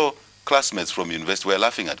fellow classmates from university were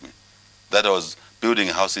laughing at me that I was building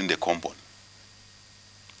a house in the compound.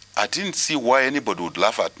 I didn't see why anybody would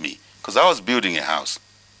laugh at me, because I was building a house.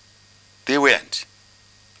 They weren't.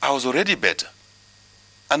 I was already better.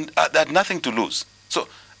 And I had nothing to lose. So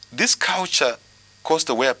this culture,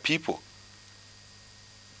 Costa, where people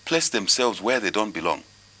place themselves where they don't belong,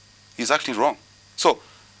 is actually wrong. So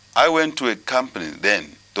I went to a company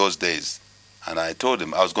then, those days, and I told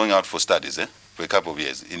them I was going out for studies for a couple of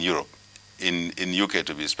years in Europe, in UK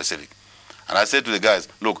to be specific. And I said to the guys,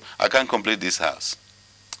 look, I can't complete this house.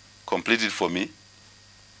 Complete it for me.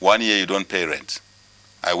 1 year you don't pay rent.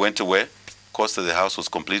 I went away. Cost of the house was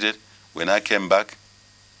completed. When I came back,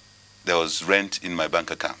 there was rent in my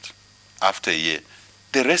bank account. After a year,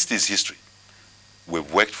 the rest is history.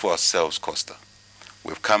 We've worked for ourselves, Costa.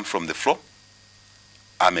 We've come from the floor.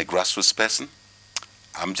 I'm a grassroots person.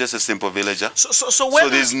 I'm just a simple villager. So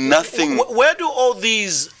there's nothing. Where do all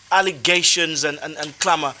these allegations and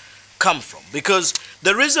clamor come from? Because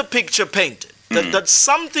there is a picture painted that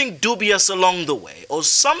something dubious along the way, or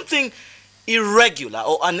something irregular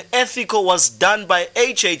or unethical was done by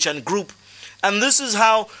HH and Group. And this is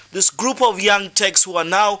how this group of young techs who are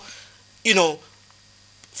now,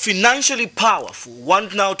 financially powerful,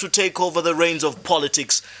 want now to take over the reins of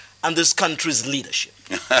politics and this country's leadership.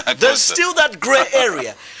 There's still that gray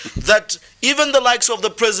area that even the likes of the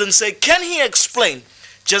president say, can he explain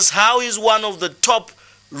just how he's one of the top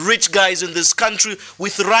rich guys in this country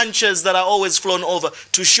with ranches that are always flown over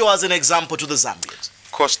to show as an example to the Zambians?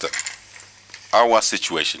 Costa, our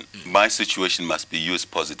situation, my situation must be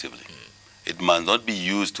used positively. It must not be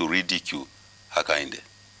used to ridicule Hakainde.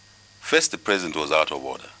 First, the president was out of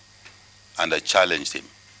order, and I challenged him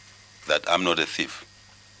that I'm not a thief.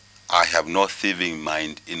 I have no thieving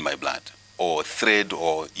mind in my blood, or thread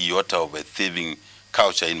or iota of a thieving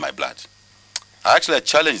culture in my blood. I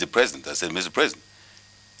challenged the president. I said, Mr. President,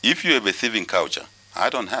 if you have a thieving culture, I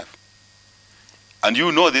don't have. And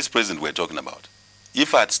you know this president we're talking about.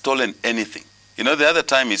 If I had stolen anything, the other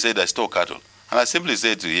time he said I stole cattle, and I simply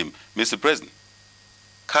said to him, Mr. President,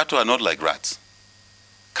 cattle are not like rats.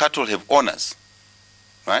 Cattle have owners,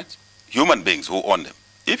 right? Human beings who own them.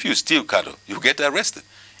 If you steal cattle, you get arrested.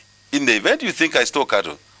 In the event you think I stole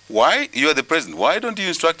cattle, why? You are the president. Why don't you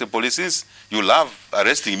instruct the police, since you love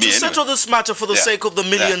arresting me? To settle this matter for the sake of the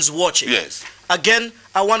millions watching. Yes. Again,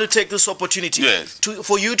 I want to take this opportunity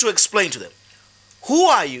for you to explain to them, who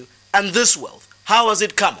are you and this wealth? How has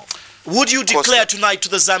it come off? Would you declare tonight to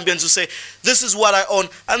the Zambians who say, this is what I own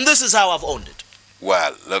and this is how I've owned it?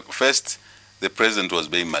 Well, look, first, the president was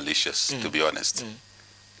being malicious, to be honest.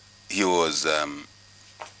 He was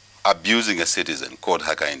abusing a citizen called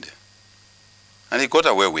Hakainde. And he got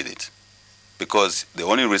away with it, because the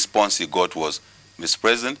only response he got was, Mr.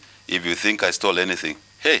 President, if you think I stole anything,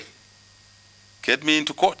 hey, get me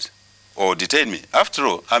into court or detain me. After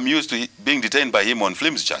all, I'm used to being detained by him on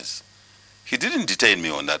flimsy charges. He didn't detain me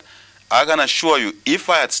on that. I can assure you, if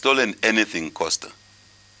I had stolen anything, Costa,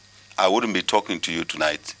 I wouldn't be talking to you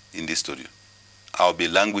tonight in this studio. I'll be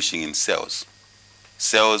languishing in cells.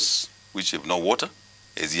 Cells which have no water,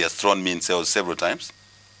 as he has thrown me in cells several times,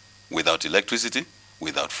 without electricity,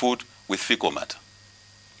 without food, with fecal matter.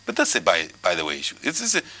 But that's a by the way issue. This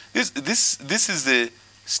is the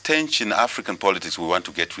stench in African politics we want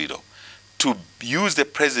to get rid of. to use the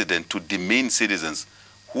president to demean citizens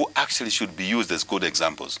who actually should be used as good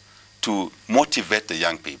examples to motivate the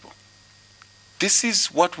young people. This is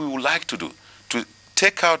what we would like to do, to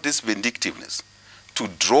take out this vindictiveness, to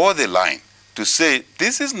draw the line, to say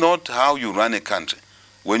this is not how you run a country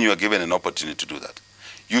when you are given an opportunity to do that.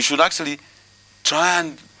 You should actually try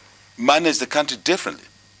and manage the country differently.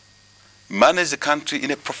 Manage the country in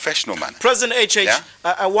a professional manner. President HH, Yeah?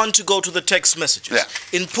 I want to go to the text messages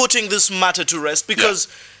Yeah. in putting this matter to rest, because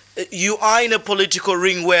you are in a political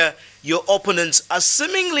ring where your opponents are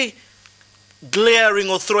seemingly glaring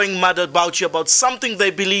or throwing mud about you about something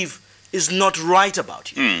they believe is not right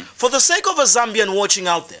about you. For the sake of a Zambian watching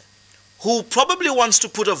out there who probably wants to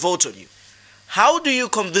put a vote on you, how do you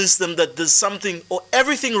convince them that there's something or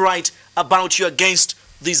everything right about you against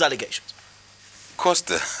these allegations?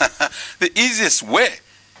 Costa, the easiest way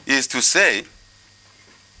is to say,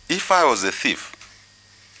 if I was a thief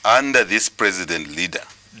under this president leader,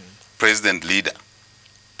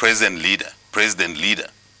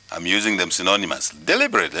 I'm using them synonymous,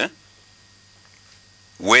 deliberate,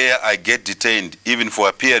 where I get detained even for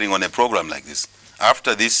appearing on a program like this.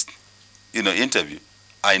 After this, interview,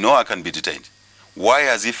 I know I can be detained. Why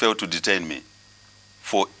has he failed to detain me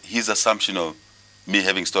for his assumption of me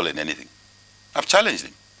having stolen anything? I've challenged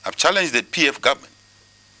him. I've challenged the PF government,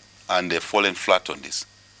 and they've fallen flat on this.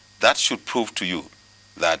 That should prove to you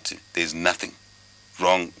that there's nothing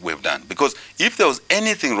wrong we've done. Because if there was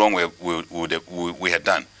anything wrong we had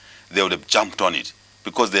done, they would have jumped on it,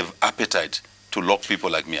 because they have appetite to lock people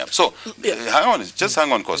like me up. So,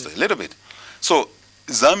 hang on, Costa, a little bit. So,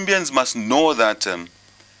 Zambians must know that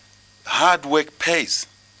hard work pays,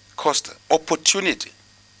 Costa. Opportunity.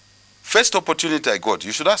 First opportunity I got,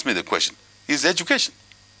 you should ask me the question, is education.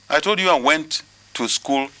 I told you I went to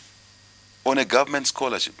school on a government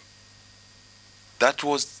scholarship. That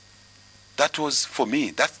was for me,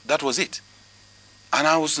 that was it. And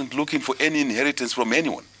I wasn't looking for any inheritance from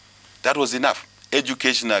anyone. That was enough.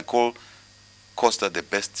 Education, I call, Costa, the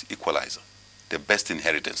best equalizer, the best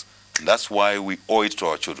inheritance. And that's why we owe it to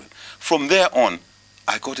our children. From there on,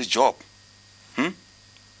 I got a job.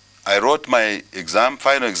 I wrote my exam,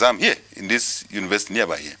 final exam here in this university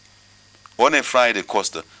nearby here. On a Friday,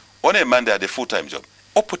 Costa. On a Monday, I had a full-time job.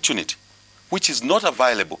 Opportunity, which is not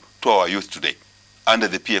available to our youth today under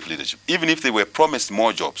the PF leadership. Even if they were promised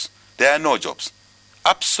more jobs, there are no jobs.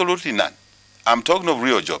 Absolutely none. I'm talking of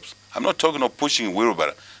real jobs. I'm not talking of pushing a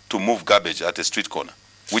wheelbarrow to move garbage at a street corner,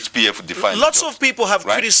 which PF defines. Lots jobs, of people have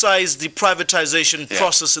right? criticized the privatization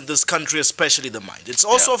process in this country, especially the mine. It's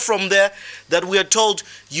also from there that we are told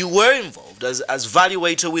you were involved as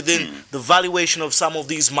valuator within the valuation of some of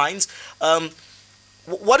these mines.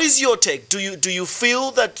 What is your take? Do you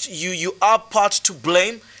feel that you are part to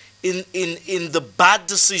blame in the bad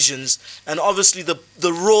decisions and obviously the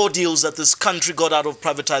raw deals that this country got out of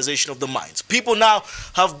privatization of the mines? People now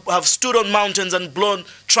have stood on mountains and blown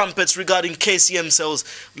trumpets regarding KCM cells,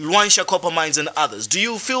 Luanshya copper mines and others. Do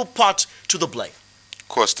you feel part to the blame?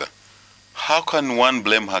 Costa, how can one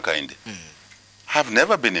blame Hakainde? I've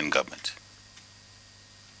never been in government.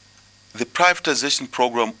 The privatization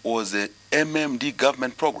program was a MMD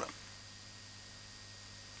government program.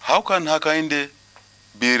 How can Hakainde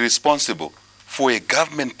be responsible for a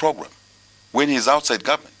government program when he's outside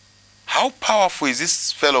government? How powerful is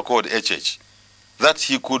this fellow called HH that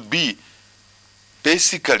he could be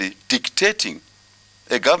basically dictating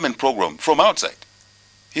a government program from outside?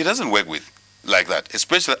 He doesn't work with like that,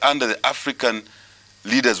 especially under the African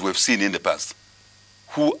leaders we've seen in the past,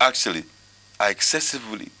 who actually are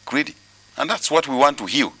excessively greedy. And that's what we want to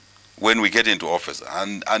heal when we get into office.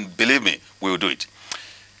 And believe me, we will do it.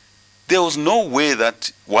 There was no way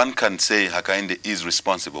that one can say Hakainde is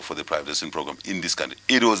responsible for the privatization program in this country.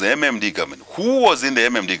 It was the MMD government. Who was in the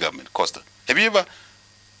MMD government, Costa? Have you ever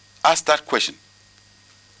asked that question?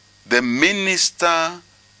 The ministers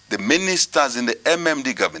in the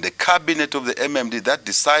MMD government, the cabinet of the MMD that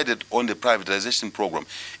decided on the privatization program,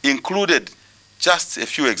 included just a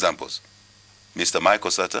few examples. Mr.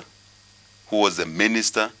 Michael Sata, who was the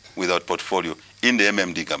minister without portfolio in the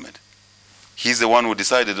MMD government. He's the one who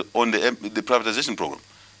decided on the privatization program.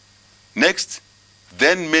 Next,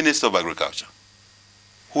 then Minister of Agriculture.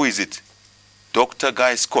 Who is it? Dr.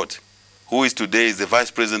 Guy Scott, who is today the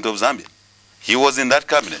Vice President of Zambia. He was in that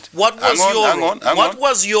cabinet. What was your role? What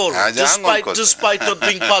was your role, despite not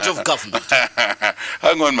being part of government?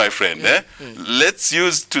 Hang on, my friend. Let's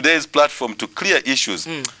use today's platform to clear issues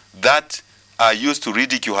that are used to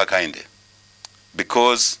ridicule Hakainde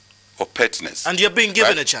because of pettiness. And you're being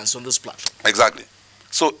given a chance on this platform. Exactly.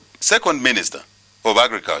 So, second minister, of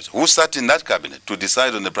Agriculture, who sat in that cabinet to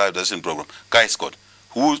decide on the privatization program, Guy Scott,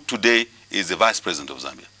 who today is the vice president of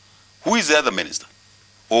Zambia. Who is the other minister?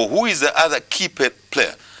 Or who is the other key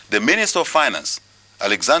player? The Minister of Finance,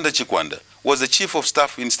 Alexander Chikwanda, was the chief of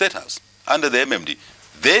staff in State House under the MMD.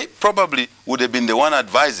 They probably would have been the one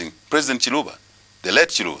advising President Chiluba, the late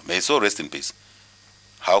Chiluba, may his soul rest in peace.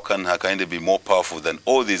 How can Hakainde be more powerful than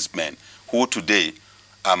all these men who today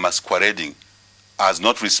are masquerading as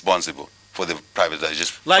not responsible for the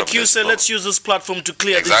privatization? Like you said, let's use this platform to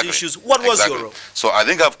clear these issues. What was your role? So I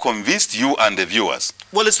think I've convinced you and the viewers.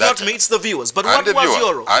 Well, it's not me, it's the viewers. But what was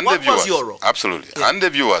your role? What was your role? Absolutely. Yeah. And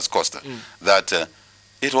the viewers, Costa, that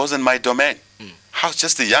it wasn't my domain. I was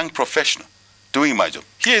just a young professional doing my job.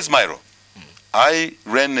 Here is my role. I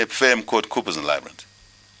ran a firm called Coopers & Lybrand,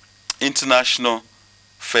 international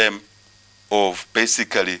firm of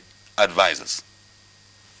basically advisors.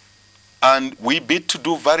 And we bid to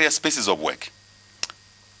do various pieces of work.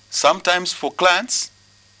 Sometimes for clients,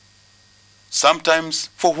 sometimes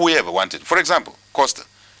for whoever wanted. For example, Costa,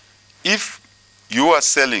 if you are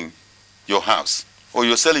selling your house or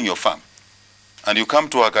you're selling your farm and you come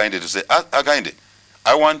to Hakainde to say, Hakainde,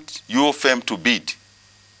 I want your firm to bid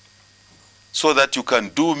so that you can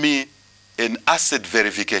do me an asset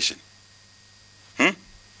verification.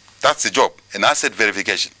 That's the job, an asset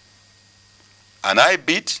verification. And I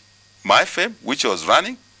bid my firm, which I was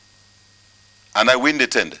running, and I win the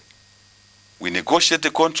tender. We negotiate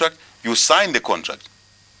the contract, you sign the contract.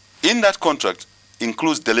 In that contract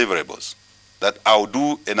includes deliverables that I'll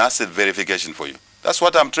do an asset verification for you. That's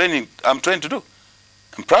what I'm trained to do.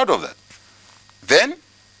 I'm proud of that. Then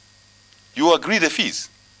you agree the fees.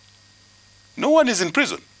 No one is in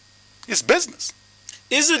prison. It's business.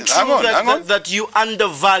 Is it true that you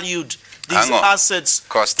undervalued these assets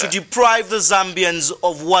Costa, to deprive the Zambians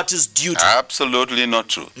of what is due to them? Absolutely not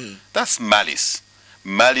true. That's malice.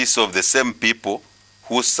 Malice of the same people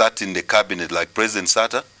who sat in the cabinet, like President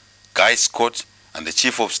Sata, Guy Scott, and the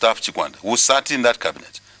Chief of Staff Chikwanda, who sat in that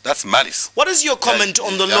cabinet. That's malice. What is your comment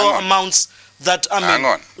on the low amounts that,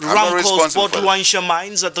 Ramco's bought Luanshya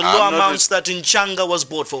mines, at the low amounts that Nchanga was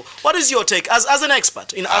bought for? What is your take as an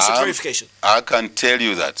expert in asset verification? I can tell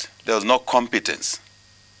you that there was no competence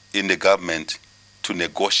in the government to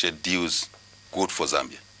negotiate deals good for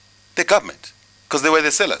Zambia. The government, because they were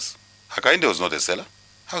the sellers. Hakainde was not a seller.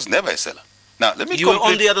 I was never a seller. Now, let me You were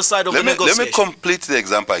on the other side of the negotiation. Let me complete the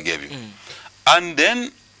example I gave you. And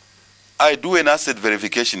then I do an asset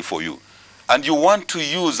verification for you. And you want to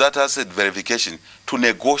use that asset verification to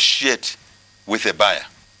negotiate with a buyer.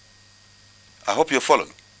 I hope you're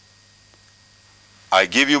following. I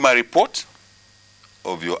give you my report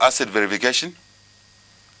of your asset verification.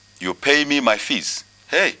 You pay me my fees.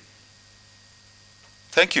 Hey,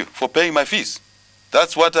 thank you for paying my fees.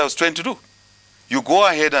 That's what I was trained to do. You go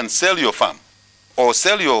ahead and sell your farm or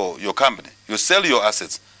sell your company. You sell your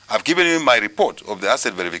assets. I've given you my report of the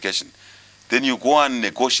asset verification. Then you go and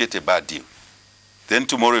negotiate a bad deal. Then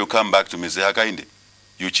tomorrow you come back to me and say, Hakainde,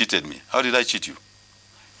 you cheated me. How did I cheat you?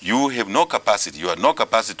 You have no capacity. You had no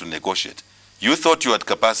capacity to negotiate. You thought you had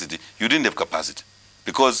capacity. You didn't have capacity.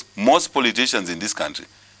 Because most politicians in this country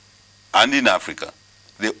and in Africa,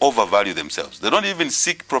 they overvalue themselves. They don't even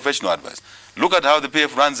seek professional advice. Look at how the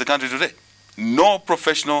PF runs the country today. No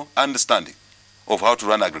professional understanding of how to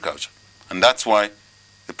run agriculture. And that's why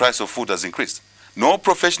the price of food has increased. No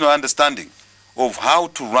professional understanding of how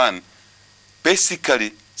to run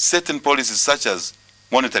basically certain policies such as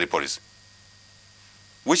monetary policy.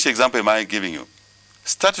 Which example am I giving you?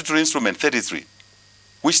 Statutory Instrument 33,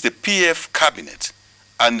 which the PF cabinet,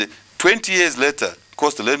 and 20 years later,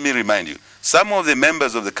 Costa, let me remind you, some of the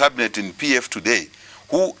members of the cabinet in PF today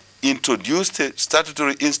who introduced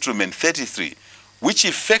Statutory Instrument 33, which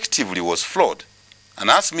effectively was flawed,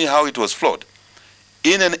 and ask me how it was flawed.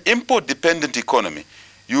 In an import-dependent economy,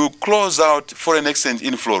 you close out foreign exchange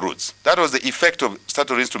inflow routes. That was the effect of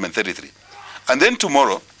Statutory Instrument 33. And then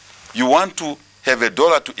tomorrow, you want to have a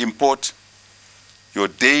dollar to import your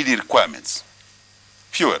daily requirements.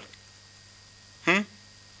 Fuel,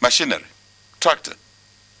 machinery, tractor.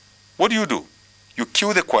 What do? You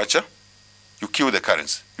kill the kwacha, you kill the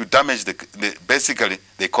currency. You damage basically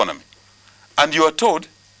the economy. And you are told,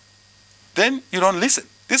 then you don't listen.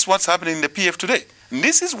 This is what's happening in the PF today. And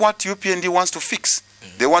this is what UPND wants to fix.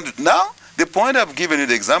 They want to, now, the point I've given you,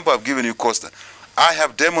 the example I've given you, Costa, I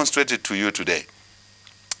have demonstrated to you today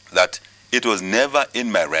that it was never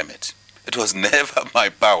in my remit. It was never my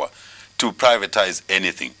power to privatize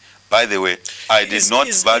anything. By the way, I did not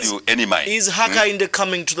value any mine. Is Hakainde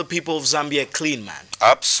coming to the people of Zambia a clean man?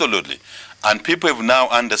 Absolutely. And people have now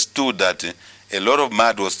understood that a lot of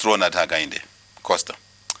mud was thrown at Hakainde. Costa.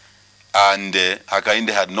 And Hakainde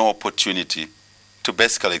had no opportunity to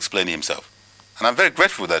basically explain himself. And I'm very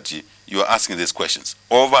grateful that you are asking these questions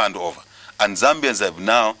over and over. And Zambians have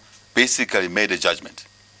now basically made a judgment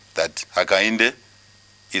that Hakainde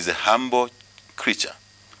is a humble creature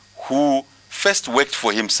who first worked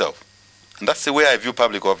for himself. And that's the way I view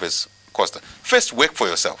public office, Costa. First work for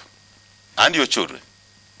yourself and your children,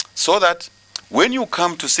 so that when you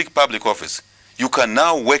come to seek public office, you can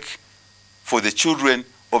now work for the children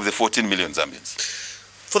of the 14 million Zambians.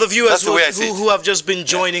 For the viewers who have just been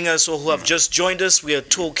joining us or who have just joined us, we are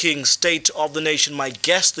talking State of the Nation. My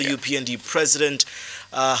guest, the UPND President,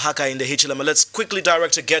 Hakainde Hichilema. Let's quickly,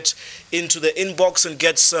 Director, get into the inbox and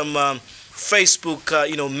get some Facebook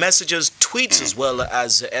messages, tweets, as well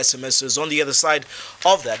as SMSs. On the other side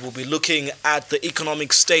of that, we'll be looking at the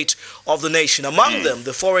economic state of the nation. Among them,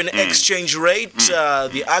 the foreign exchange rate,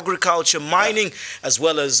 the agriculture, mining, as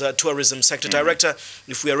well as tourism sector. Director,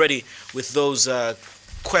 if we are ready with those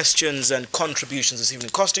questions and contributions this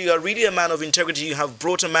evening. Costa, you are really a man of integrity. You have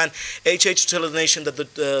brought a man, HH, to tell the nation that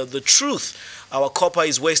the truth, our copper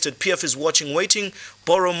is wasted. PF is watching, waiting,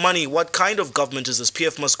 borrow money. What kind of government is this?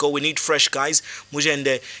 PF must go. We need fresh guys.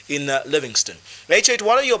 Mujende in Livingston. HH,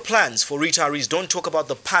 what are your plans for retirees? Don't talk about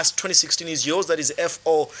the past. 2016 is yours. That is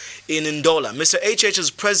FO in Ndola. Mr. HH is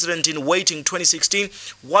president in waiting 2016.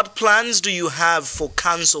 What plans do you have for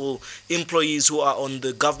council employees who are on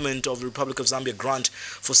the government of the Republic of Zambia grant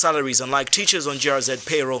for salaries, unlike teachers on GRZ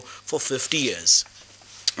payroll for 50 years?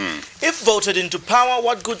 If voted into power,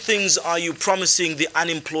 what good things are you promising the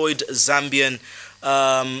unemployed Zambian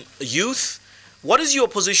youth? What is your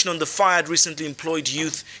position on the recently employed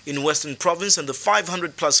youth in Western Province and the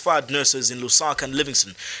 500 plus fired nurses in Lusaka and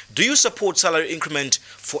Livingston? Do you support salary increment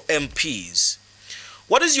for MPs?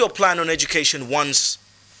 What is your plan on education once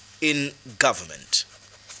in government?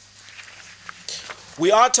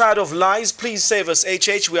 We are tired of lies. Please save us,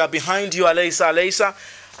 HH. We are behind you, Alesa.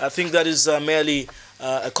 I think that is merely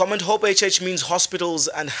a comment. Hope HH means hospitals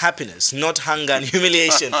and happiness, not hunger and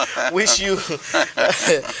humiliation. Wish you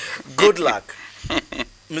good luck.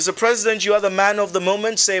 Mr. President, you are the man of the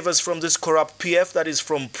moment. Save us from this corrupt PF. That is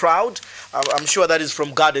from Proud. I'm sure that is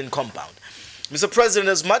from Garden Compound. Mr. President,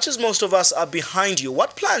 as much as most of us are behind you,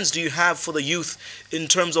 what plans do you have for the youth in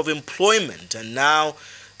terms of employment? And now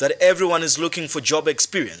that everyone is looking for job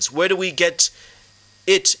experience, where do we get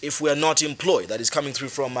it if we are not employed? That is coming through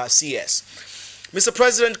from CS. Mr.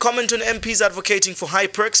 President, comment on MPs advocating for high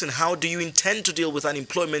perks, and how do you intend to deal with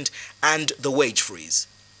unemployment and the wage freeze?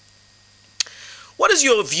 What is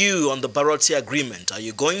your view on the Barotse Agreement? Are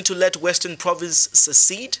you going to let Western Province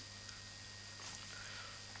secede?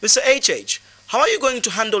 Mr. HH, how are you going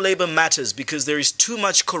to handle labor matters because there is too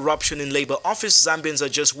much corruption in labor office? Zambians are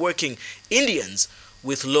just working for Indians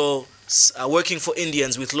with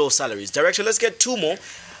low salaries. Director, let's get two more.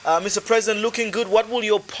 Mr. President, looking good. What will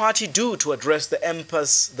your party do to address the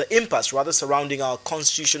impasse surrounding our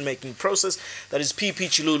constitution-making process? That is PP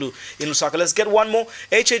Chilulu in Lusaka. Let's get one more.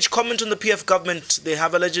 HH, comment on the PF government. They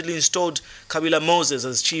have allegedly installed Kabila Moses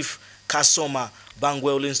as Chief Kasoma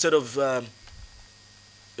Bangwell instead of.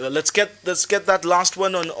 Let's get that last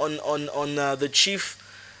one on the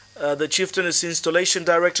chieftain's installation,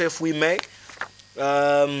 Director, if we may.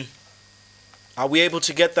 Are we able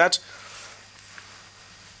to get that?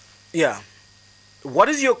 Yeah. What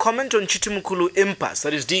is your comment on Chitimukulu impasse?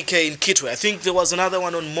 That is DK in Kitwe. I think there was another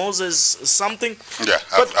one on Moses something. Yeah,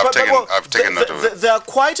 I've taken note of it. There are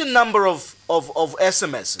quite a number of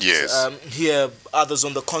SMSs yes. Here, others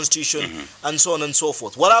on the Constitution, and so on and so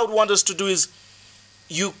forth. What I would want us to do is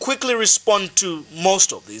you quickly respond to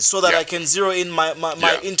most of these so that I can zero in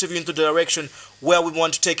my interview into the direction where we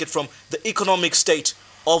want to take it from the economic state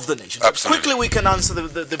of the nation. So quickly we can answer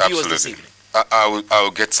the viewers this evening. I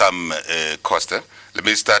will get some, Costa. Let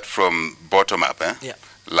me start from bottom up.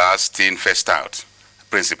 Last in, first out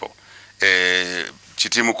principle.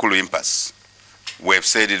 Chitimukulu impasse. We have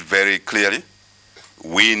said it very clearly.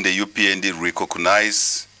 We in the UPND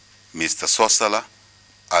recognize Mr. Sosala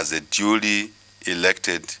as a duly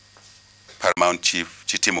elected Paramount Chief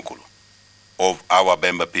Chitimukulu of our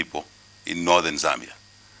Bemba people in northern Zambia.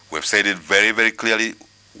 We've said it very, very clearly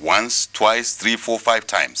once, twice, 3, 4, 5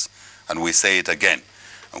 times. And we say it again.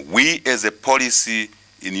 We as a policy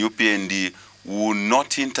in UPND will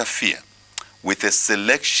not interfere with the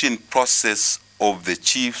selection process of the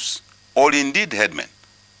chiefs or indeed headmen.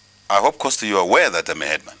 I hope, Costa, you are aware that I'm a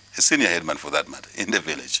headman, a senior headman for that matter, in the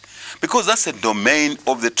village. Because that's a domain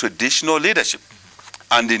of the traditional leadership.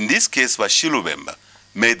 And in this case, Bashiru Bemba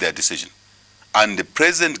made their decision. And the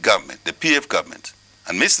present government, the PF government,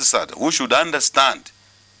 and Mr. Sada, who should understand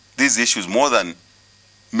these issues more than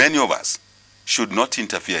many of us, should not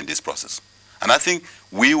interfere in this process. And I think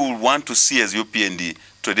we will want to see as UPND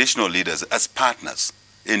traditional leaders as partners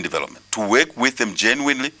in development, to work with them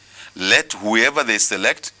genuinely, let whoever they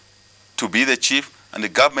select to be the chief, and the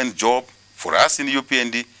government's job for us in the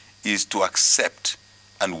UPND is to accept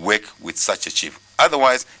and work with such a chief.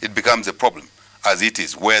 Otherwise, it becomes a problem, as it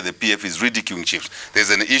is, where the PF is ridiculing chiefs.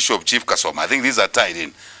 There's an issue of Chief Kasoma. I think these are tied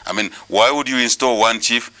in. I mean, why would you install one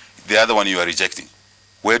chief, the other one you are rejecting?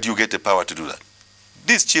 Where do you get the power to do that?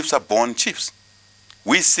 These chiefs are born chiefs.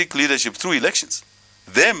 We seek leadership through elections.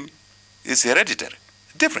 Them is hereditary,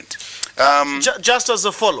 different. Just as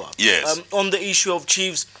a follow-up, yes. On the issue of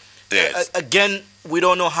chiefs, Yes. Again, we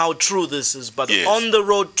don't know how true this is, but Yes. on the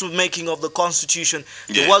road to making of the Constitution,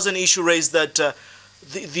 there Yes. was an issue raised that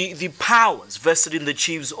the powers vested in the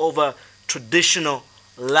chiefs over traditional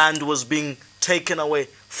land was being taken away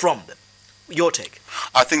from them. Your take?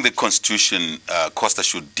 I think the Constitution, Costa,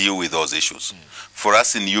 should deal with those issues. For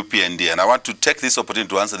us in UPND, and I want to take this opportunity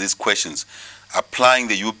to answer these questions, applying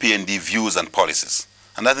the UPND views and policies.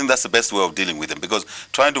 And I think that's the best way of dealing with them, because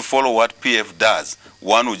trying to follow what PF does,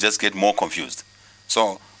 one will just get more confused.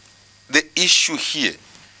 So the issue here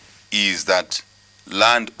is that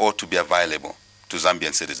land ought to be available to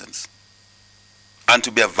Zambian citizens, and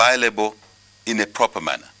to be available in a proper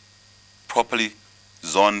manner, properly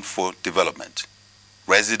zoned for development,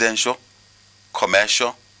 residential,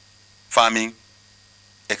 commercial, farming,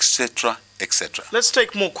 etc., etc. Let's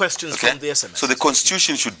take more questions from the SMS. So the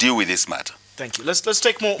Constitution should deal with this matter. Thank you. Let's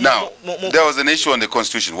take more. Now, more there was an issue on the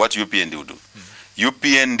Constitution, what UPND will do.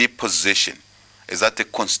 UPND position is that the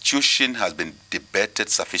Constitution has been debated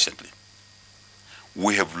sufficiently.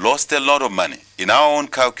 We have lost a lot of money. In our own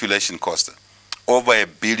calculation, Costa, over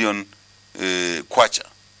 $1 billion kwacha,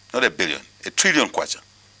 not $1 billion, $1 trillion kwacha.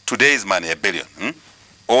 Today's money, $1 billion.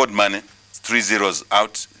 Old money, 3 zeros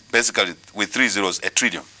out, basically with 3 zeros, $1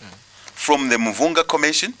 trillion. From the Mvunga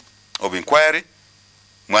Commission of Inquiry,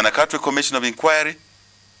 Mwanakatwe Commission of Inquiry,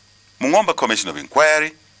 Mungomba Commission of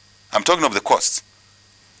Inquiry, I'm talking of the costs.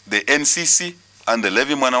 The NCC and the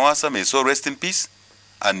Levi Mwanawasa, may so rest in peace,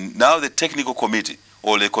 and now the technical committee,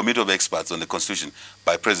 or the committee of experts on the Constitution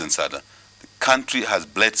by President Sada. The country has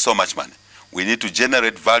bled so much money. We need to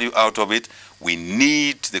generate value out of it. We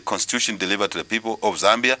need the Constitution delivered to the people of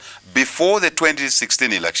Zambia before the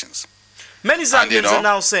 2016 elections. Many Zambians are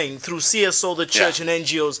now saying, through CSO, the church, and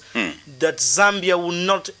NGOs, that Zambia will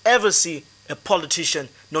not ever see a politician,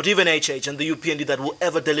 not even HH and the UPND, that will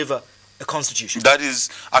ever deliver a constitution. That is,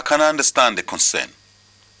 I can understand the concern,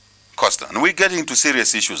 Costa. And we're getting into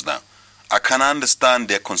serious issues now. I can understand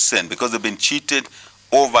their concern because they've been cheated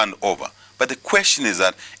over and over. But the question is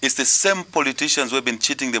that it's the same politicians who have been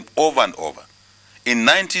cheating them over and over. In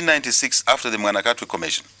 1996, after the Mwanakatwe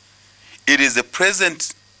Commission, it is the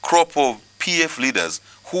present crop of PF leaders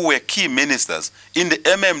who were key ministers in the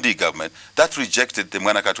MMD government that rejected the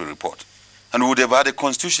Mwanakatwe report. And we would have had a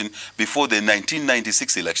constitution before the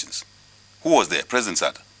 1996 elections. Who was there? President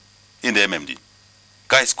Sada in the MMD,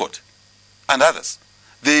 Guy Scott, and others.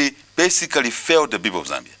 They basically failed the people of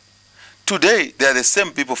Zambia. Today, they are the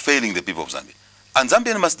same people failing the people of Zambia. And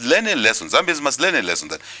Zambians must learn a lesson. Zambians must learn a lesson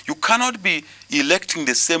that you cannot be electing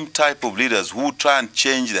the same type of leaders who try and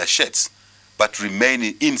change their shirts, but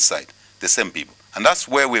remaining inside the same people. And that's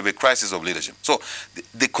where we have a crisis of leadership. So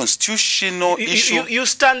the constitutional issue... You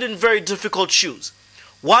stand in very difficult shoes.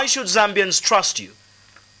 Why should Zambians trust you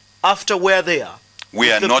after where they are?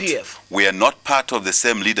 We are not part of the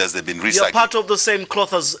same leaders they've been recycling. You're part of the same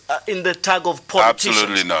cloth as in the tag of politicians.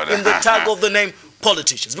 Absolutely not. In the tag of the name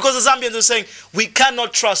politicians. Because the Zambians are saying, we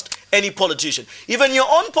cannot trust any politician. Even your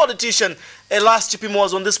own politician, Elas Chipimo,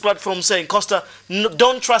 was on this platform saying, Costa,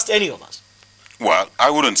 don't trust any of us. Well, I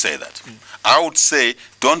wouldn't say that. I would say,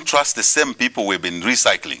 don't trust the same people we've been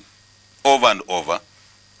recycling over and over,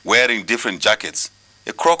 wearing different jackets.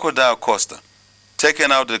 A crocodile, Costa,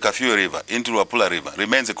 taken out the Kafue River into Wapula River,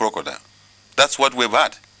 remains a crocodile. That's what we've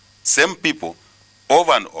had. Same people,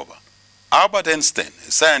 over and over. Albert Einstein,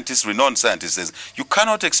 a scientist, renowned scientist, says, you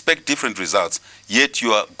cannot expect different results, yet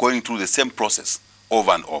you are going through the same process over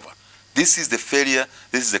and over. This is the failure,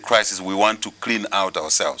 this is the crisis we want to clean out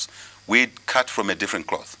ourselves. We cut from a different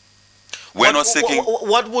cloth. We're not seeking...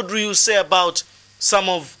 What would you say about some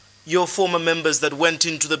of your former members that went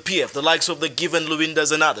into the PF, the likes of the Given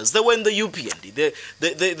Luindas and others? They were in the UPND.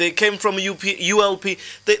 They came from ULP.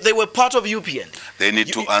 They were part of UPND. They need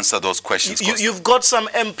to answer those questions. You've got some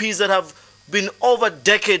MPs that have been over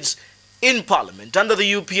decades in Parliament under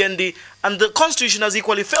the UPND, and the Constitution has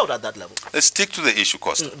equally failed at that level. Let's stick to the issue,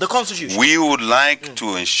 Costa. The Constitution. We would like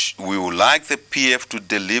we would like the PF to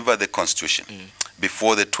deliver the Constitution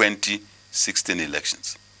before the 2016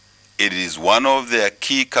 elections. It is one of their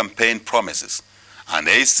key campaign promises, and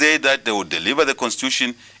they say that they will deliver the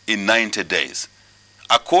Constitution in 90 days.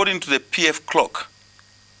 According to the PF clock,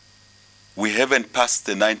 we haven't passed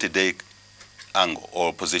the 90-day angle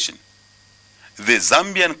or position. The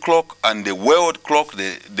Zambian clock and the world clock,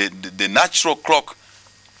 the natural clock,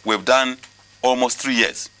 we've done almost 3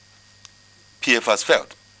 years. PF has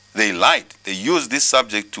failed. They lied. They used this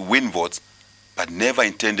subject to win votes, but never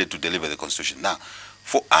intended to deliver the Constitution. Now,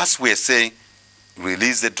 for us, we're saying,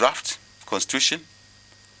 release the draft Constitution,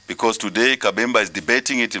 because today Kabemba is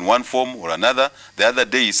debating it in one form or another. The other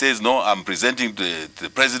day he says, no, I'm presenting to the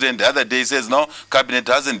president. The other day he says, no, cabinet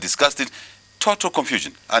hasn't discussed it. Total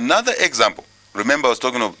confusion. Another example. Remember, I was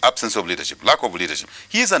talking of absence of leadership, lack of leadership.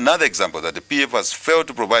 Here's another example that the PF has failed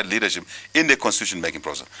to provide leadership in the constitution-making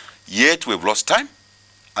process. Yet we've lost time,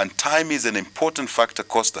 and time is an important factor,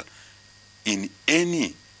 Costa, in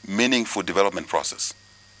any meaningful development process.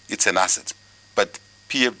 It's an asset, but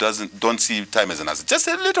PF don't see time as an asset. Just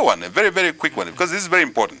a little one, a very, very quick one, because this is very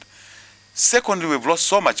important. Secondly, we've lost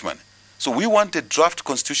so much money. So we want a draft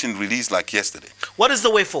constitution released like yesterday. What is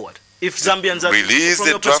the way forward? If Zambians are, release from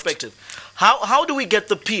the your draft. perspective, how do we get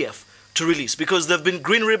the PF to release? Because there have been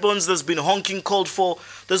green ribbons, there's been honking called for,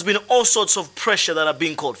 there's been all sorts of pressure that are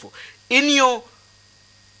being called for. In your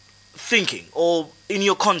thinking or in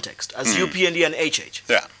your context as UPND and HH,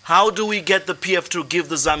 how do we get the PF to give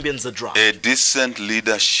the Zambians the draft? A decent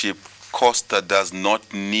leadership, Costa, does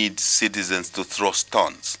not need citizens to throw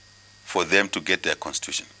stones for them to get their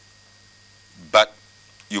constitution. But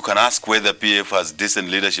you can ask whether PF has decent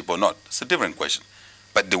leadership or not. It's a different question.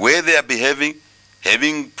 But the way they are behaving,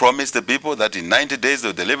 having promised the people that in 90 days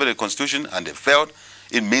they'll deliver the constitution and they failed,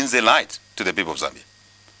 it means they lied to the people of Zambia.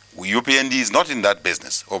 UPND is not in that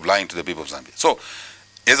business of lying to the people of Zambia. So,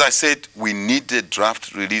 as I said, we need a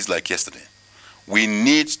draft release like yesterday. We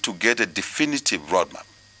need to get a definitive roadmap.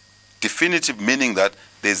 Definitive meaning that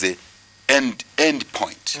there's an end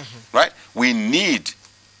point, right? We need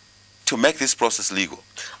to make this process legal.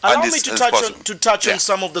 Allow me to touch on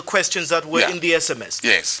some of the questions that were in the SMS.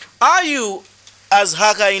 Yes. Are you, as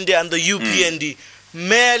Hakainde and the UPND,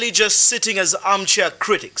 merely just sitting as armchair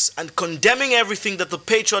critics and condemning everything that the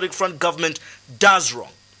Patriotic Front government does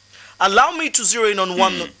wrong? Allow me to zero in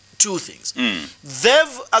on two things.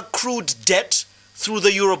 They've accrued debt through the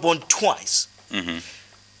Eurobond twice.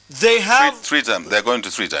 They have three times. They're going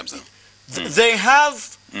to 3 times now. They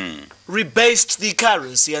have rebased the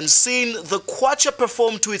currency and seen the kwacha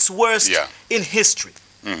perform to its worst in history.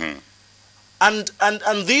 And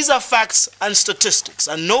these are facts and statistics,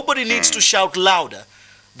 and nobody needs to shout louder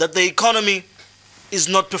that the economy is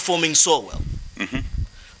not performing so well.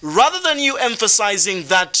 Rather than you emphasizing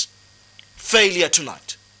that failure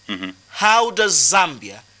tonight, how does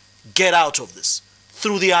Zambia get out of this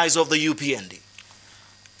through the eyes of the UPND?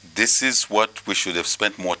 This is what we should have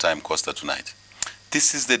spent more time, Costa, tonight.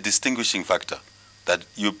 This is the distinguishing factor that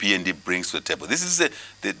UPND brings to the table. This is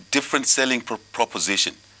the different selling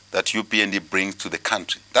proposition that UPND brings to the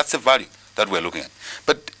country. That's the value that we're looking at.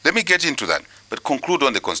 But let me get into that, but conclude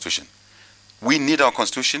on the Constitution. We need our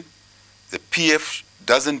Constitution. The PF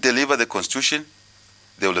doesn't deliver the Constitution,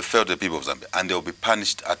 they will have failed the people of Zambia, and they will be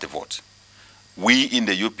punished at the vote. We in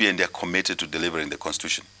the UPND are committed to delivering the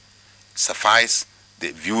Constitution. Suffice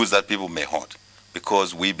the views that people may hold,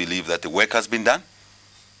 because we believe that the work has been done,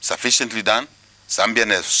 sufficiently done. Zambians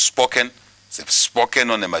have spoken. They've spoken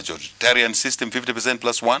on a majoritarian system, 50%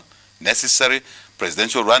 plus 1, necessary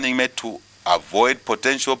presidential running mate to avoid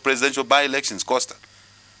potential presidential by-elections, Costa.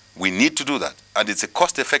 We need to do that, and it's a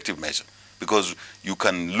cost-effective measure, because you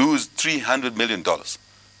can lose $300 million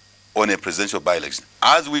on a presidential by-election,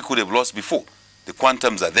 as we could have lost before. The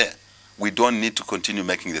quantums are there. We don't need to continue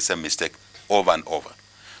making the same mistake over and over.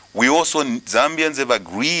 We also, Zambians have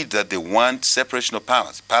agreed that they want separation of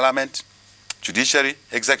powers. Parliament, judiciary,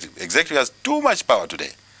 executive. Executive has too much power today.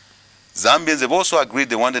 Zambians have also agreed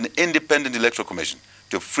they want an independent electoral commission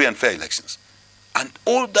to have free and fair elections. And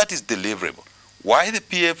all that is deliverable. Why the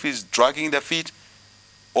PF is dragging their feet?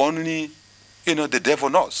 Only, the devil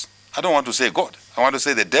knows. I don't want to say God. I want to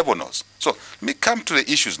say the devil knows. So let me come to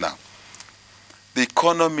the issues now. The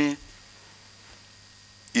economy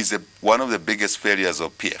is one of the biggest failures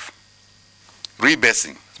of PF.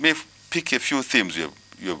 Rebasing. Let me pick a few themes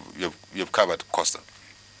you've covered, Costa.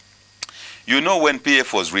 When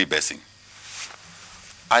PF was rebasing,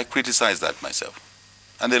 I criticized that myself.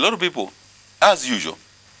 And a lot of people, as usual,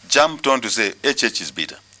 jumped on to say HH is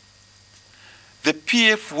better. The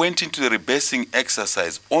PF went into the rebasing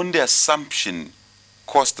exercise on the assumption,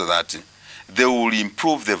 Costa, that they will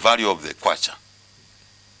improve the value of the kwacha.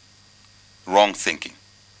 Wrong thinking.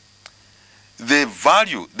 The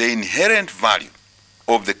value, the inherent value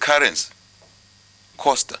of the currency,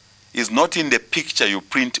 Costa, is not in the picture you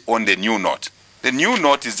print on the new note. The new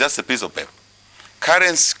note is just a piece of paper.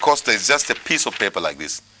 Currency, Costa, is just a piece of paper like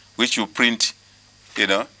this, which you print,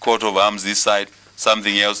 coat of arms this side,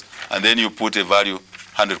 something else, and then you put a value,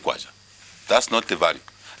 100 kwacha. That's not the value.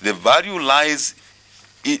 The value lies,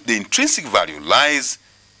 the intrinsic value lies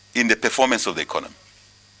in the performance of the economy.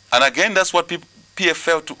 And again, that's what PF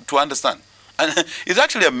failed to understand. And it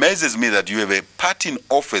actually amazes me that you have a party in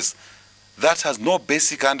office that has no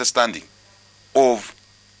basic understanding of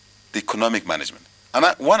the economic management. And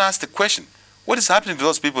I want to ask the question, what is happening to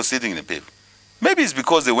those people sitting in the PF? Maybe it's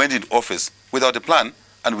because they went in office without a plan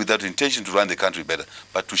and without intention to run the country better,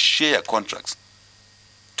 but to share contracts,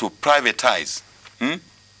 to privatize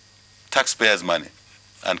taxpayers' money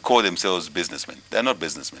and call themselves businessmen. They're not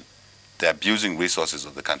businessmen. They're abusing resources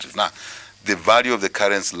of the country. Now, the value of the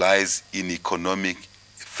currency lies in economic,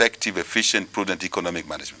 effective, efficient, prudent economic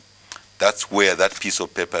management. That's where that piece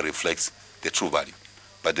of paper reflects the true value.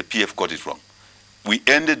 But the PF got it wrong. We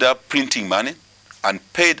ended up printing money and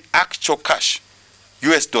paid actual cash,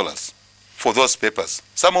 US dollars, for those papers.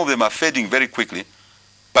 Some of them are fading very quickly,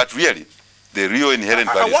 but really, the real inherent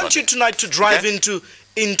value I want you tonight to drive into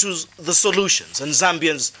the solutions and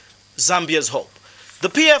Zambia's hope. The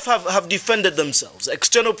PF have defended themselves.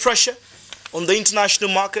 External pressure on the international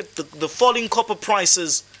market, the falling copper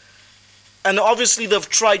prices, and obviously they've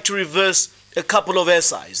tried to reverse a couple of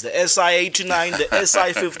SIs, the SI-89, the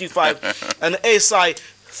SI-55, and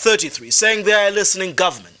SI-33, saying they are a listening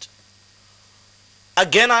government.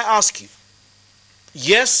 Again, I ask you,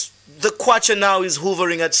 yes, the kwacha now is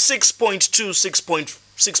hovering at 6.2,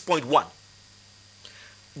 6.1.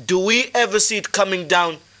 Do we ever see it coming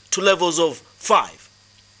down to levels of 5?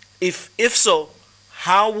 If so,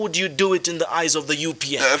 how would you do it in the eyes of the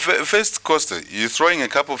UPN? First, Costa, you're throwing a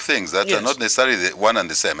couple of things that are not necessarily the one and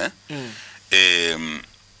the same.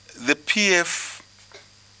 The PF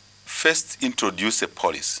first introduced a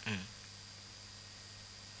policy.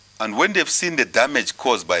 And when they've seen the damage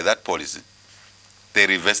caused by that policy, they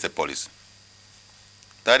reverse the policy.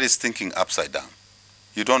 That is thinking upside down.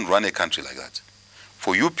 You don't run a country like that.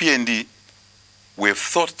 For UPND, we've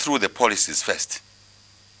thought through the policies first.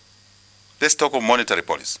 Let's talk of monetary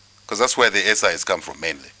policy, because that's where the SIs come from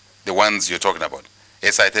mainly, the ones you're talking about,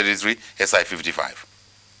 SI-33, SI-55,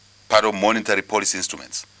 part of monetary policy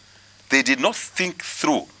instruments. They did not think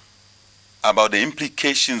through about the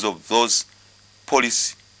implications of those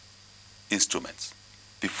policy instruments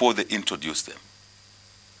before they introduced them.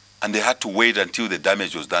 And they had to wait until the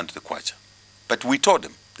damage was done to the kwacha. But we told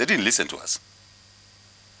them. They didn't listen to us.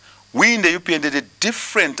 We in the UPN did a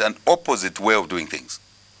different and opposite way of doing things.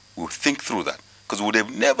 We would think through that, because we would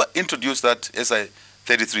have never introduced that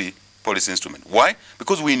SI-33 policy instrument. Why?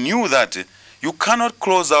 Because we knew that you cannot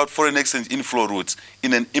close out foreign exchange inflow routes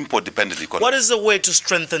in an import-dependent economy. What is the way to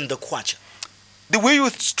strengthen the kwacha? The way you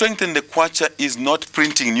strengthen the kwacha is not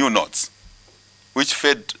printing new notes, which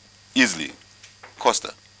fed easily,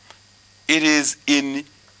 Costa. It is in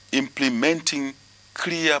implementing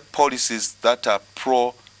clear policies that are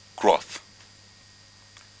pro-growth.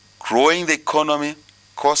 Growing the economy,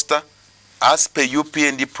 Costa, as per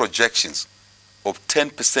UPND projections of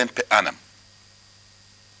 10% per annum.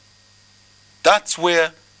 That's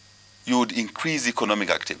where you would increase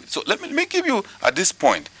economic activity. So let me give you, at this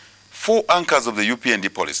point, 4 anchors of the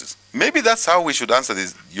UPND policies. Maybe that's how we should answer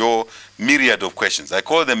your myriad of questions. I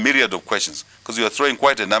call them myriad of questions because you are throwing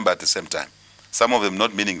quite a number at the same time, some of them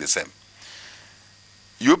not meaning the same.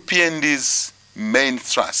 UPND's main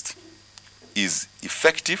thrust is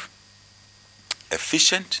effective,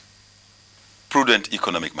 efficient, prudent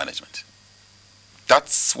economic management.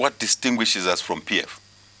 That's what distinguishes us from PF.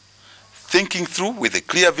 Thinking through with a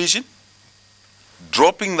clear vision,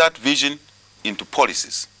 dropping that vision into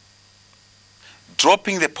policies.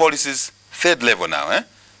 Dropping the policies, 3rd level now.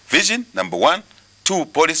 Vision, number 1. 2,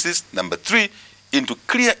 policies, number 3, into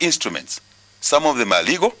clear instruments. Some of them are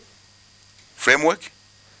legal framework.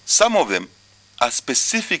 Some of them are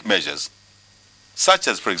specific measures, such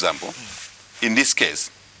as, for example, in this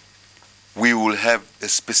case, we will have a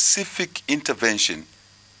specific intervention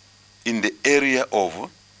in the area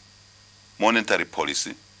of monetary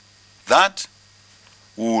policy that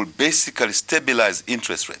will basically stabilize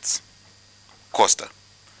interest rates, Costa,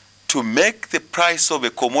 to make the price of a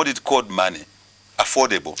commodity called money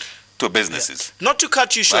affordable to businesses. Not to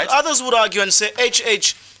cut you short, Right? others would argue and say,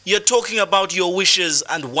 HH, you're talking about your wishes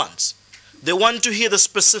and wants. They want to hear the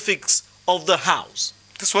specifics of the hows.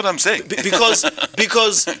 That's what I'm saying.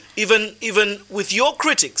 Because even with your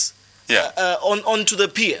critics onto the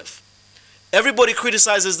PF, everybody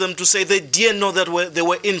criticizes them to say they didn't know that they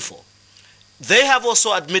were in for. They have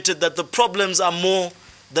also admitted that the problems are more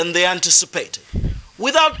than they anticipated.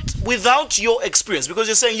 Without your experience, because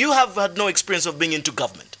you're saying you have had no experience of being into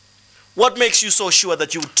government, what makes you so sure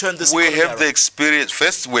that you would turn this We economy have around? the experience.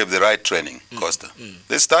 First, we have the right training, Costa.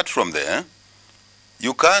 Let's start from there.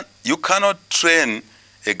 You cannot train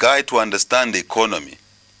a guy to understand the economy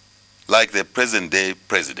like the present-day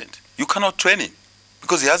president. You cannot train him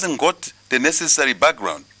because he hasn't got the necessary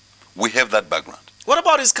background. We have that background. What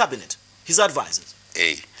about his cabinet, his advisors?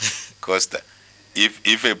 Hey, Costa,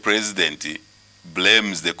 if a president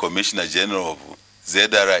blames the Commissioner General of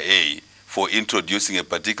ZRA for introducing a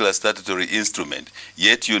particular statutory instrument,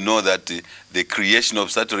 yet you know that the creation of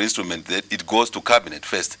statutory instrument, that it goes to cabinet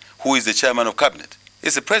first. Who is the chairman of cabinet?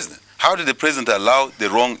 It's the president. How did the president allow the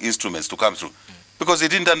wrong instruments to come through? Because he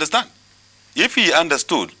didn't understand. If he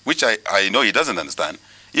understood, which I know he doesn't understand,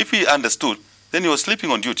 if he understood, then he was sleeping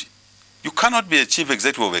on duty. You cannot be a chief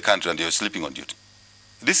executive of a country and you're sleeping on duty.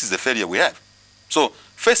 This is the failure we have. So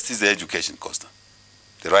first is the education, Costa,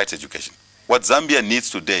 the right education. What Zambia needs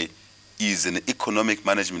today is an economic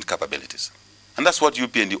management capabilities. And that's what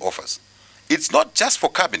UPND offers. It's not just for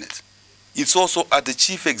cabinet. It's also at the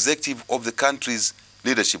chief executive of the country's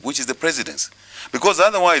leadership, which is the presidency. Because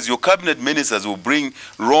otherwise your cabinet ministers will bring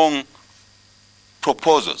wrong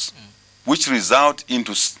proposals, which result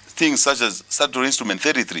into things such as statutory instrument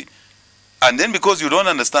 33. And then because you don't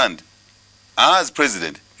understand, as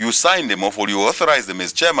president, you sign them off or you authorize them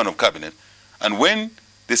as chairman of cabinet, and when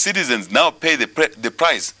the citizens now pay the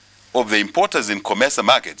price of the importers in Commerce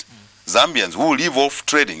market, Zambians who live off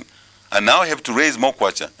trading and now have to raise more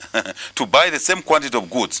kwacha to buy the same quantity of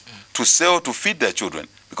goods to sell to feed their children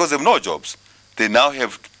because they have no jobs, they now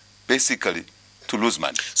have basically to lose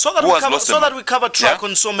money. So that we cover track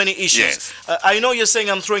on so many issues. Yes. I know you're saying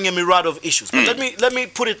I'm throwing a myriad of issues, but let me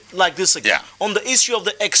put it like this again. On the issue of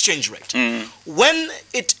the exchange rate, when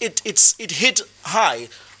it hit high,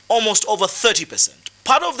 almost over 30%.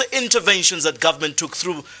 Part of the interventions that government took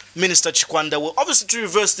through Minister Chikwanda were obviously to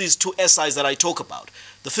reverse these two SIs that I talk about,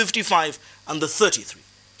 the 55 and the 33.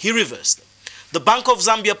 He reversed them. The Bank of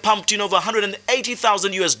Zambia pumped in over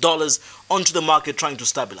 $180,000 onto the market trying to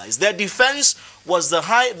stabilize. Their defense was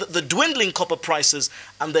the dwindling copper prices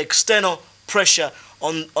and the external pressure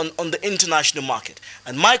on the international market.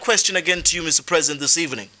 And my question again to you, Mr. President, this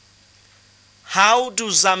evening, how do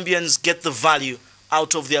Zambians get the value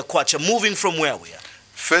out of their kwacha, moving from where we are?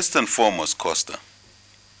 First and foremost, Costa,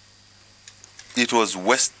 it was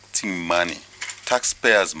wasting money,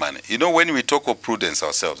 taxpayers' money. You know, when we talk of prudence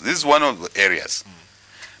ourselves, this is one of the areas.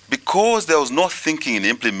 Because there was no thinking in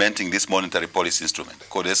implementing this monetary policy instrument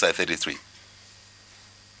called SI33,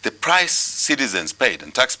 the price citizens paid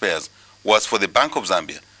and taxpayers was for the Bank of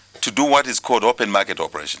Zambia to do what is called open market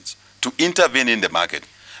operations, to intervene in the market,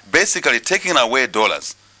 basically taking away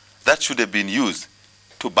dollars that should have been used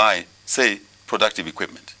to buy, say, productive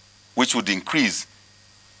equipment, which would increase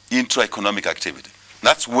intra-economic activity.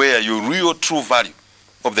 That's where your real true value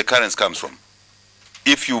of the currency comes from.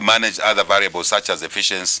 If you manage other variables such as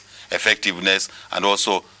efficiency, effectiveness, and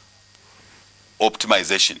also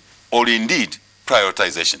optimization, or indeed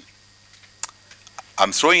prioritization.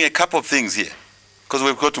 I'm throwing a couple of things here because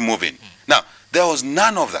we've got to move in. Now, there was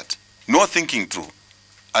none of that, no thinking through.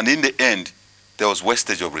 And in the end, there was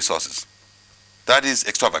wastage of resources. That is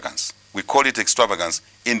extravagance. We call it extravagance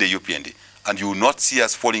in the UPND. And you will not see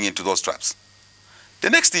us falling into those traps. The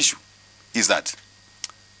next issue is that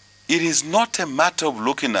it is not a matter of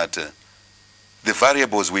looking at the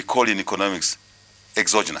variables we call in economics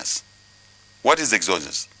exogenous. What is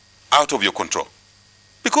exogenous? Out of your control.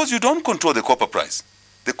 Because you don't control the copper price.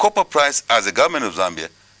 The copper price, as the government of Zambia,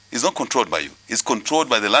 is not controlled by you. It's controlled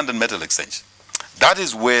by the London Metal Exchange. That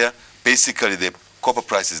is where basically the copper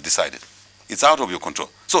price is decided. It's out of your control.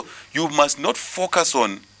 So you must not focus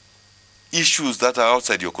on issues that are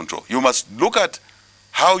outside your control. You must look at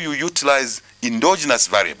how you utilize endogenous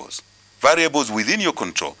variables, variables within your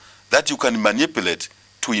control that you can manipulate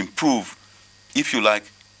to improve, if you like,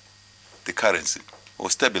 the currency or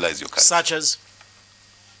stabilize your currency. Such as?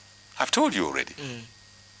 I've told you already.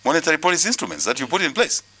 Monetary policy instruments that you put in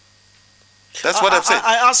place. That's what I've said.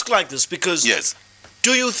 I ask like this because yes.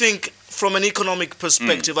 Do you think, from an economic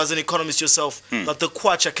perspective, as an economist yourself, that the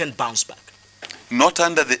kwacha can bounce back? Not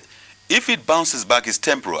under the... If it bounces back, it's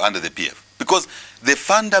temporal under the PF. Because the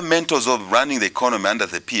fundamentals of running the economy under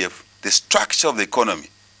the PF, the structure of the economy,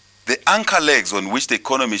 the anchor legs on which the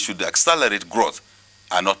economy should accelerate growth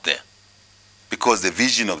are not there. Because the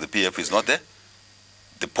vision of the PF is not there.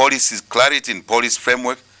 The policies, clarity in policy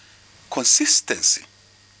framework, consistency.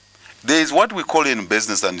 There is what we call in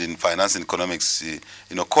business and in finance and economics,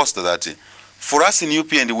 Costa, that for us in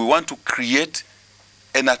UPND, we want to create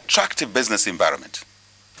an attractive business environment.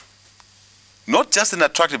 Not just an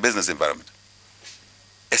attractive business environment,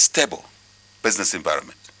 a stable business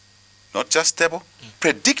environment. Not just stable,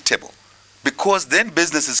 predictable. Because then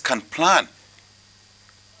businesses can plan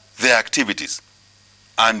their activities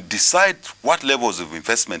and decide what levels of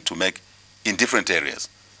investment to make in different areas.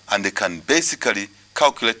 And they can basically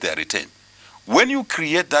calculate their return. When you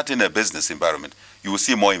create that in a business environment, you will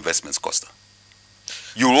see more investments, Costa.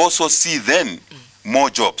 You will also see then more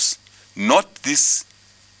jobs. Not this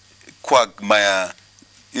quagmire,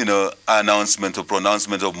 announcement or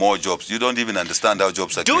pronouncement of more jobs. You don't even understand how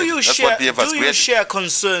jobs are created. That's what PF has created. Do you share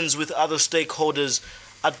concerns with other stakeholders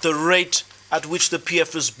at the rate at which the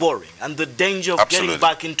PF is borrowing and the danger of getting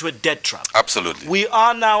back into a debt trap? Absolutely. We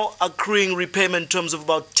are now accruing repayment terms of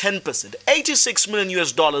about 10%. $86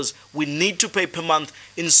 million we need to pay per month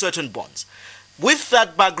in certain bonds. With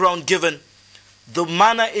that background given, the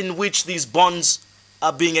manner in which these bonds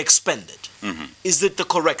are being expended, is it the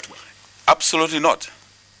correct way? Absolutely not.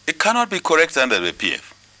 It cannot be correct under the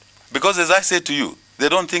PF. Because as I said to you, they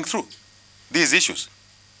don't think through these issues.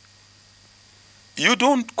 You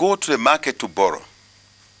don't go to the market to borrow.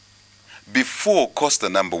 Before, Costa,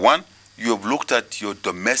 number one, you have looked at your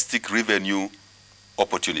domestic revenue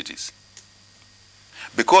opportunities.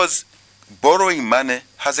 Because borrowing money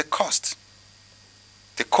has a cost.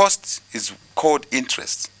 The cost is called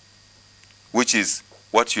interest, which is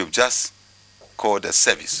what you have just called a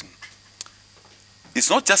service. It's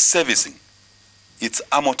not just servicing, it's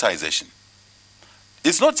amortization.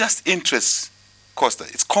 It's not just interest, Costa,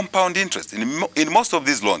 it's compound interest. In most of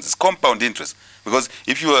these loans, it's compound interest. Because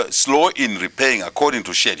if you are slow in repaying according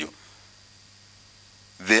to schedule,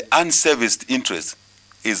 the unserviced interest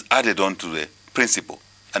is added on to the principal,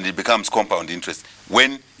 and it becomes compound interest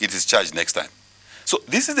when it is charged next time. So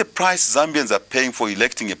this is the price Zambians are paying for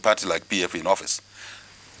electing a party like PF in office.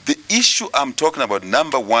 The issue I'm talking about,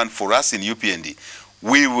 number one, for us in UPND,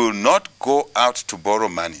 we will not go out to borrow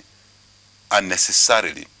money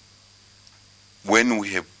unnecessarily when we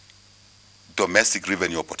have domestic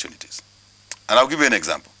revenue opportunities. And I'll give you an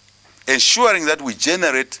example. Ensuring that we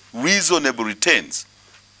generate reasonable returns,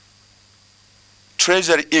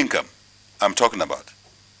 treasury income, I'm talking about,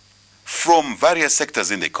 from various sectors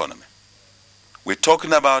in the economy. We're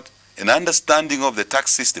talking about an understanding of the tax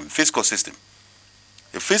system, fiscal system.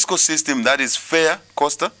 A fiscal system that is fair,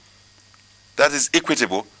 Costa, that is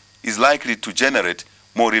equitable, is likely to generate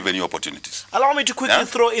more revenue opportunities. Allow me to quickly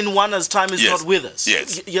throw in one as time is not with us.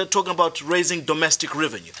 Yes. You're talking about raising domestic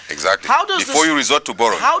revenue. Exactly. Before you resort to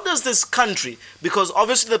borrowing. How does this country, because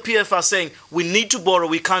obviously the PF are saying we need to borrow,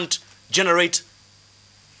 we can't generate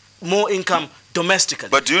more income domestically.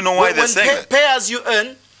 But do you know why they're saying that? Pay as you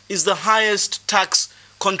earn is the highest tax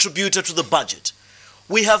contributor to the budget.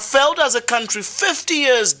 We have failed as a country 50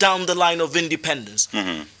 years down the line of independence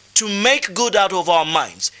to make good out of our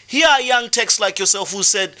minds. Here are young techs like yourself who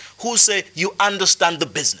say you understand the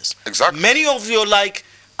business. Exactly. Many of you are like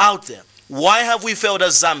out there. Why have we failed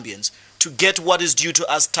as Zambians to get what is due to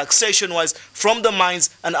us taxation-wise from the mines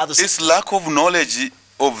and other sectors? It's lack of knowledge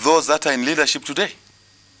of those that are in leadership today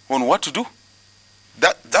on what to do.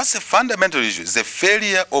 That's a fundamental issue. It's a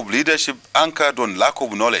failure of leadership anchored on lack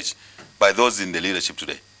of knowledge by those in the leadership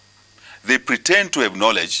today. They pretend to have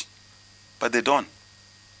knowledge, but they don't.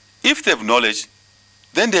 If they have knowledge,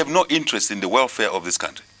 then they have no interest in the welfare of this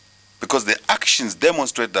country. Because their actions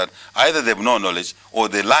demonstrate that either they have no knowledge or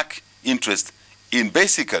they lack interest in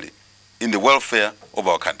basically in the welfare of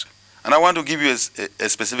our country. And I want to give you a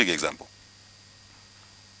specific example.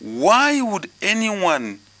 Why would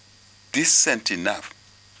anyone decent enough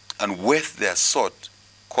and worth their salt,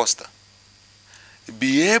 Costa,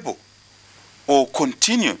 be able or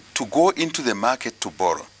continue to go into the market to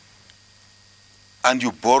borrow, and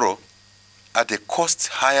you borrow at a cost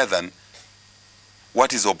higher than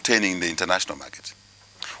what is obtaining in the international market?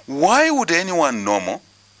 Why would anyone normal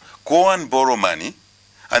go and borrow money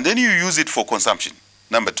and then you use it for consumption,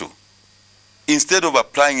 number two, instead of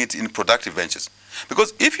applying it in productive ventures?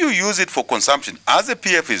 Because if you use it for consumption, as the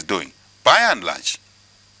PF is doing, by and large,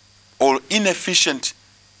 or inefficient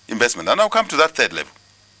investment, and I'll come to that third level,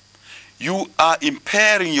 you are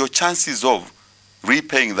impairing your chances of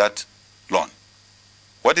repaying that loan.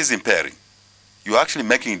 What is impairing? you're actually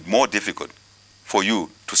making it more difficult for you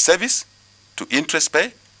to service, to interest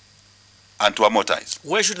pay, and to amortize.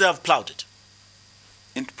 Where should they have plowed it?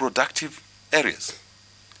 In productive areas.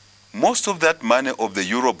 Most of that money of the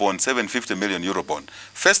Eurobond, 750 million Eurobond,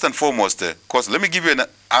 first and foremost, cost, let me give you an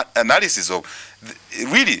analysis of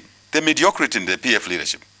really the mediocrity in the PF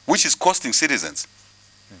leadership, which is costing citizens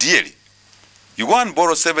dearly. You go and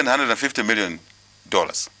borrow $750 million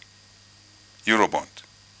Eurobond.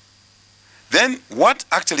 Then what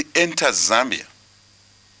actually enters Zambia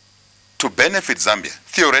to benefit Zambia,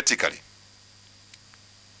 theoretically,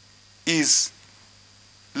 is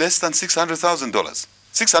less than $600,000,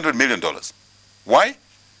 $600 million. Why?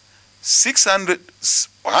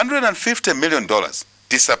 $150 million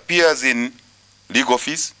disappears in legal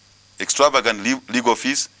fees, extravagant legal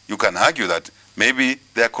fees. You can argue that maybe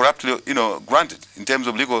they are corruptly, granted in terms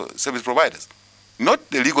of legal service providers. Not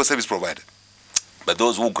the legal service provider, but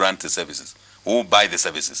those who grant the services, who buy the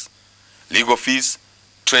services. Legal fees,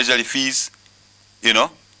 treasury fees,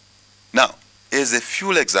 Now, as a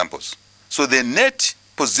few examples. So the net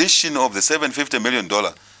position of the $750 million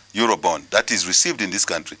Eurobond that is received in this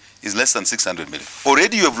country is less than 600 million.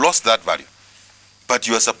 Already you have lost that value, but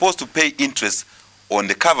you are supposed to pay interest on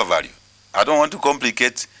the cover value. I don't want to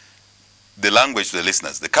complicate the language to the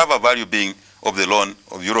listeners. The cover value being of the loan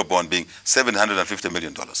of Eurobond being $750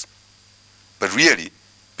 million. But really,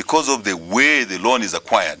 because of the way the loan is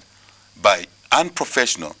acquired by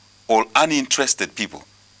unprofessional or uninterested people,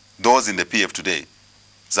 those in the PF today,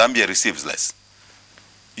 Zambia receives less.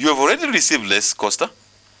 You have already received less, Costa.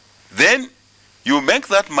 Then you make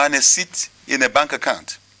that money sit in a bank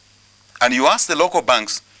account and you ask the local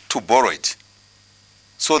banks to borrow it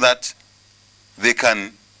so that they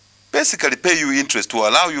can basically pay you interest to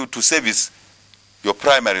allow you to service your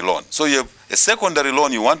primary loan. So you have a secondary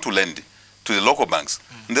loan you want to lend to the local banks.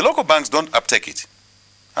 And the local banks don't uptake it.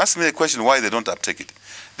 Ask me the question why they don't uptake it.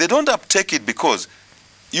 They don't uptake it because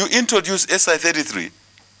you introduce SI 33,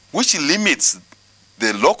 which limits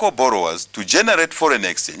the local borrowers to generate foreign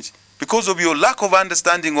exchange because of your lack of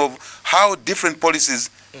understanding of how different policies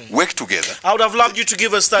work together. I would have loved you to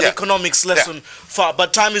give us that economics lesson far,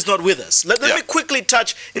 but time is not with us. Let me quickly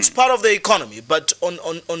touch, it's part of the economy, but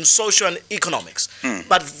on social and economics,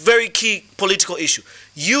 but very key political issue.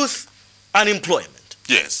 Youth unemployment.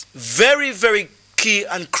 Yes. Very, very key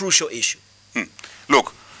and crucial issue.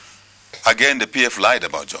 Look, again, the PF lied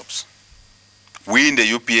about jobs. We in the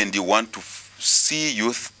UPND want to see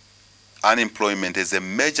youth unemployment as a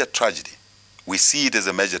major tragedy. We see it as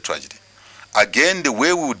a major tragedy. Again, the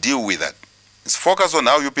way we will deal with that is focus on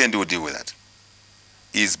how UPND will deal with that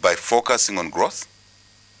is by focusing on growth,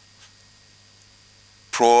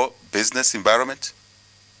 pro-business environment,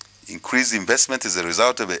 increased investment as a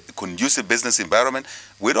result of a conducive business environment.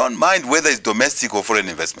 We don't mind whether it's domestic or foreign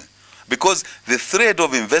investment because the thread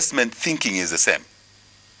of investment thinking is the same,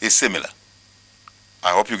 is similar.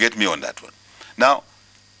 I hope you get me on that one. Now,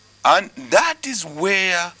 and that is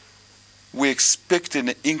where we expect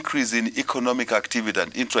an increase in economic activity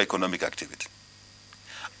and intra-economic activity.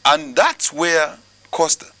 And that's where,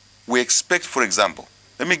 Costa, we expect, for example,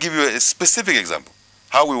 let me give you a specific example,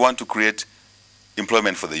 how we want to create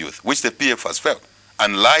employment for the youth, which the PF has failed,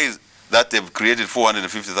 and lies that they've created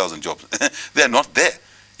 450,000 jobs. They're not there.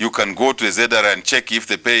 You can go to a ZRA and check if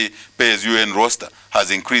the pay-as-you-earn roster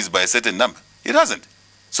has increased by a certain number. It hasn't.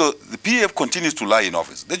 So the PF continues to lie in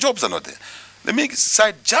office. The jobs are not there. Let me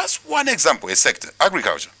cite just one example, a sector,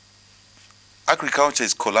 agriculture. Agriculture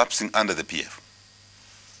is collapsing under the PF.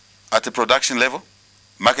 At the production level,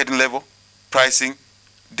 marketing level, pricing,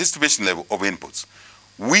 distribution level of inputs.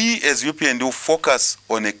 We as UPND focus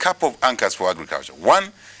on a couple of anchors for agriculture.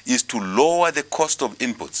 One is to lower the cost of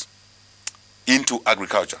inputs into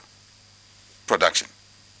agriculture production.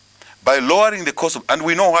 By lowering the cost of, and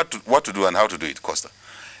we know what to do and how to do it, Costa.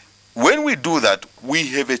 When we do that, we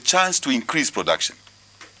have a chance to increase production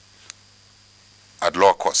at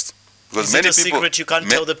lower cost. Because is it a secret you can't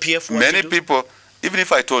tell the PF what many to do? people, even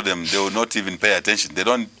if I told them, they will not even pay attention. They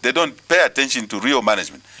don't pay attention to real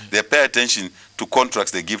management. They pay attention to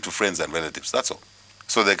contracts they give to friends and relatives. That's all.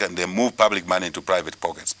 So they move public money into private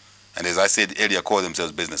pockets. And as I said earlier, call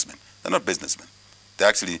themselves businessmen. They're not businessmen. They're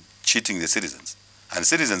actually cheating the citizens. And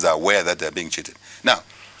citizens are aware that they're being cheated. Now,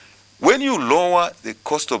 when you lower the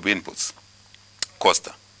cost of inputs,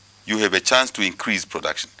 Costa, you have a chance to increase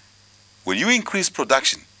production. When you increase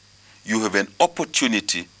production, you have an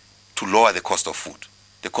opportunity to lower the cost of food,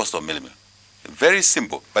 the cost of meal. Very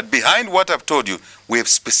simple. But behind what I've told you, we have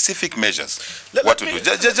specific measures what to do.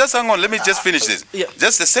 Just hang on, let me just finish this.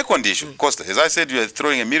 Just the second issue, Costa, as I said, you are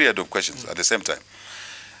throwing a myriad of questions at the same time.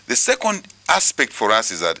 The second aspect for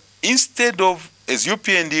us is that instead of, as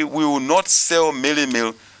UPND, we will not sell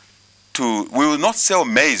we will not sell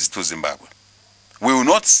maize to Zimbabwe. We will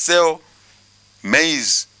not sell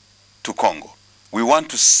maize to Congo. We want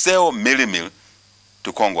to sell meal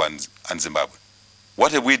to Congo and Zimbabwe.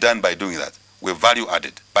 What have we done by doing that? We're value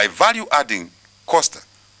added. By value adding Costa,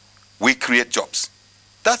 we create jobs.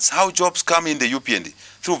 That's how jobs come in the UPND,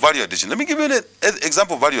 through value addition. Let me give you an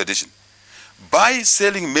example of value addition. By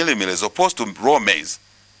selling meal as opposed to raw maize,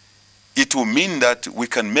 it will mean that we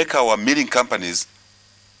can make our milling companies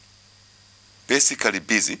basically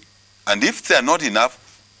busy. And if they are not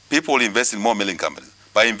enough, people will invest in more milling companies.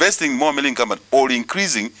 By investing in more milling companies or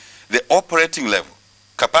increasing the operating level,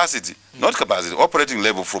 capacity, not capacity, operating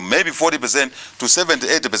level from maybe 40% to 70,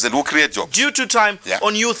 80% will create jobs. Due to time,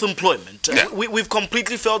 on youth employment, we've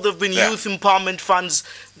completely felt there have been youth empowerment funds,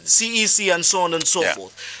 CEC and so on and so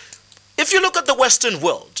forth. If you look at the Western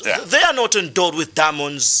world, they are not endowed with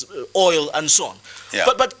diamonds, oil and so on.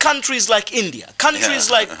 But countries like India,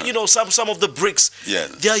 countries like, you know, some of the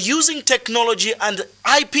BRICS, they are using technology and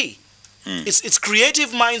IP. It's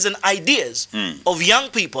creative minds and ideas of young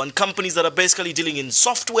people and companies that are basically dealing in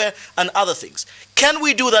software and other things. Can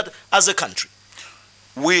we do that as a country?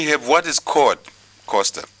 We have what is called,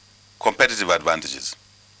 Costa, competitive advantages.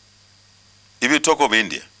 If you talk of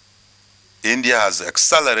India, India has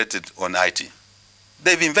accelerated on IT.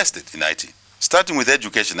 They've invested in IT, starting with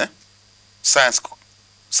education, science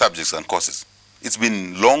subjects and courses. It's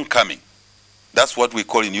been long coming. That's what we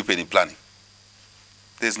call in UPND planning.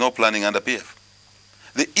 There's no planning under PF.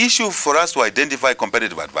 The issue for us to identify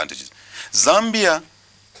competitive advantages, Zambia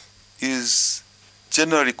is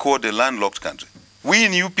generally called a landlocked country. We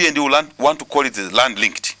in UPND want to call it a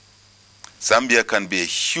land-linked. Zambia can be a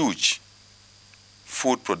huge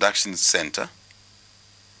food production center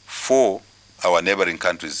for our neighboring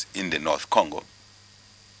countries in the North, Congo,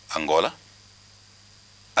 Angola,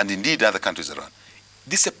 and indeed other countries around.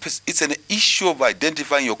 It's an issue of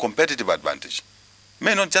identifying your competitive advantage. It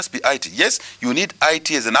may not just be IT. Yes, you need IT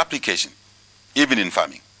as an application, even in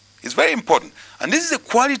farming. It's very important. And this is a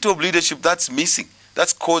quality of leadership that's missing,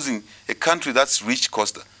 that's causing a country that's rich,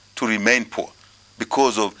 Costa, to remain poor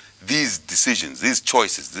because of these decisions, these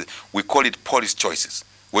choices. We call it policy choices.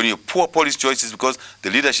 When you poor policy choices because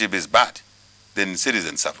the leadership is bad, then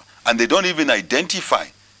citizens suffer. And they don't even identify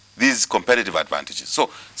these competitive advantages.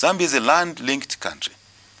 So Zambia is a land-linked country.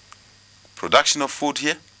 Production of food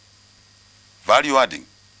here, value adding.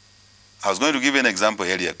 I was going to give you an example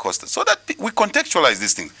earlier, Costa, so that we contextualize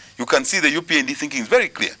these things. You can see the UPND thinking is very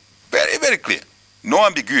clear, very, very clear. No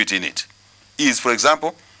ambiguity in it. Is, for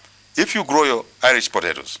example, if you grow your Irish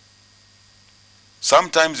potatoes,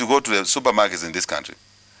 sometimes you go to the supermarkets in this country,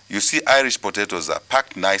 you see Irish potatoes are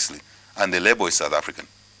packed nicely and the label is South African.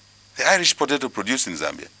 The Irish potato produced in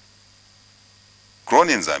Zambia,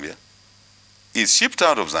 grown in Zambia, is shipped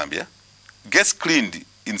out of Zambia, gets cleaned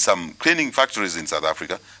in some cleaning factories in South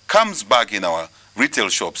Africa, comes back in our retail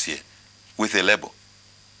shops here with a label.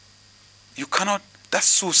 You cannot, that's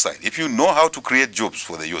suicide. If you know how to create jobs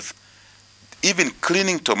for the youth, even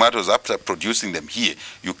cleaning tomatoes after producing them here,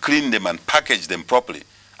 you clean them and package them properly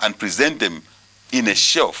and present them in a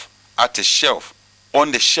shelf, at a shelf,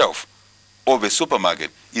 on the shelf of a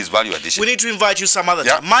supermarket is value addition. We need to invite you some other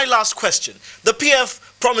time. My last question. The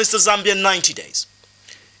PF promised the Zambian 90 days.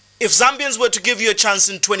 If Zambians were to give you a chance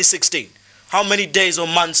in 2016, how many days or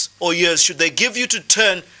months or years should they give you to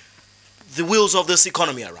turn the wheels of this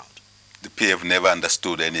economy around? The PF never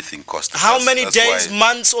understood anything, Costa. How many days,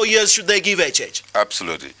 months or years should they give HH?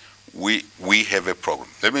 Absolutely. We have a program.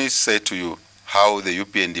 Let me say to you how the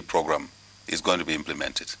UPND program is going to be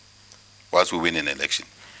implemented once we win an election.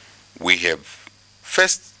 We have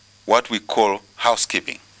first what we call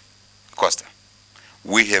housekeeping, Costa.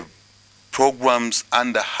 We have programs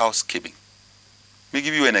under housekeeping. Let me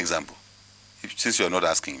give you an example, since you're not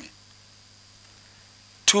asking me.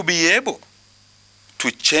 To be able to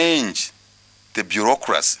change the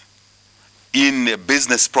bureaucracy in the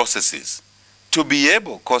business processes, to be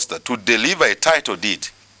able, Costa, to deliver a title deed.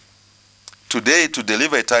 Today, to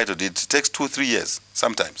deliver a title deed, it takes 2-3 years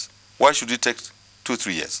sometimes. Why should it take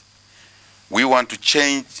 2-3 years? We want to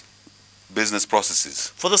change business processes.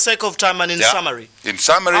 For the sake of time and in summary. In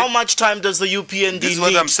summary. How much time does the UPND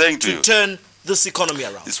need to turn this economy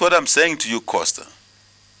around? This is what I'm saying to you, Costa.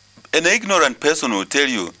 An ignorant person will tell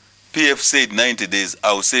you, PF said 90 days,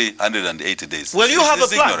 I will say 180 days. Well, you have a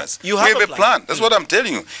plan. We have a plan. That's what I'm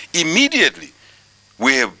telling you. Immediately,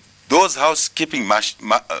 we have those housekeeping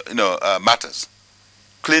matters.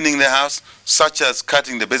 Cleaning the house, such as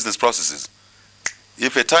cutting the business processes.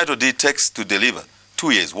 If a title deed takes to deliver 2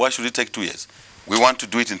 years. Why should it take 2 years? We want to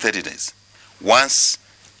do it in 30 days. Once,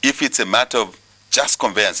 if it's a matter of just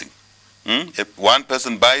conveyancing, if one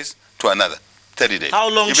person buys to another, 30 days. How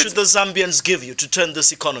long should the Zambians give you to turn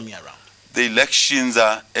this economy around? The elections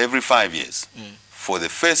are every 5 years. For the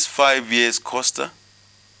first 5 years, Costa,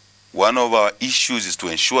 one of our issues is to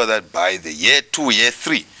ensure that by the year 2, year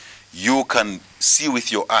 3, you can see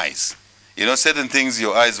with your eyes. You know, certain things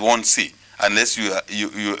your eyes won't see unless you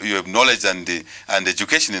have knowledge and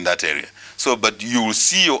education in that area. So, but you will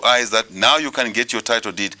see your eyes that now you can get your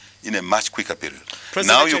title deed in a much quicker period.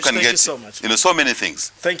 Now you can get so many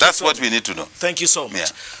things. That's what we need to know. Thank you so much. Yeah.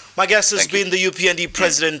 My guest has been the UPND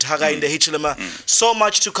President, Hakainde Hichilema. So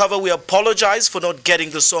much to cover. We apologize for not getting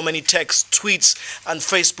the so many texts, tweets, and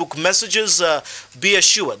Facebook messages. Be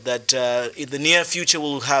assured that in the near future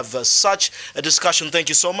we'll have such a discussion. Thank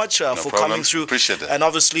you so much for coming through. Appreciate it. And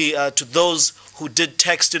obviously to those who did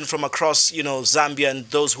text in from across, Zambia, and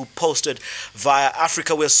those who posted via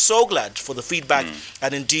Africa, we're so glad for the feedback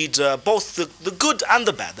and indeed both the good and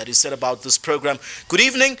the bad that is said about this program. Good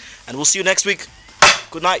evening, and we'll see you next week.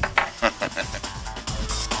 Good night.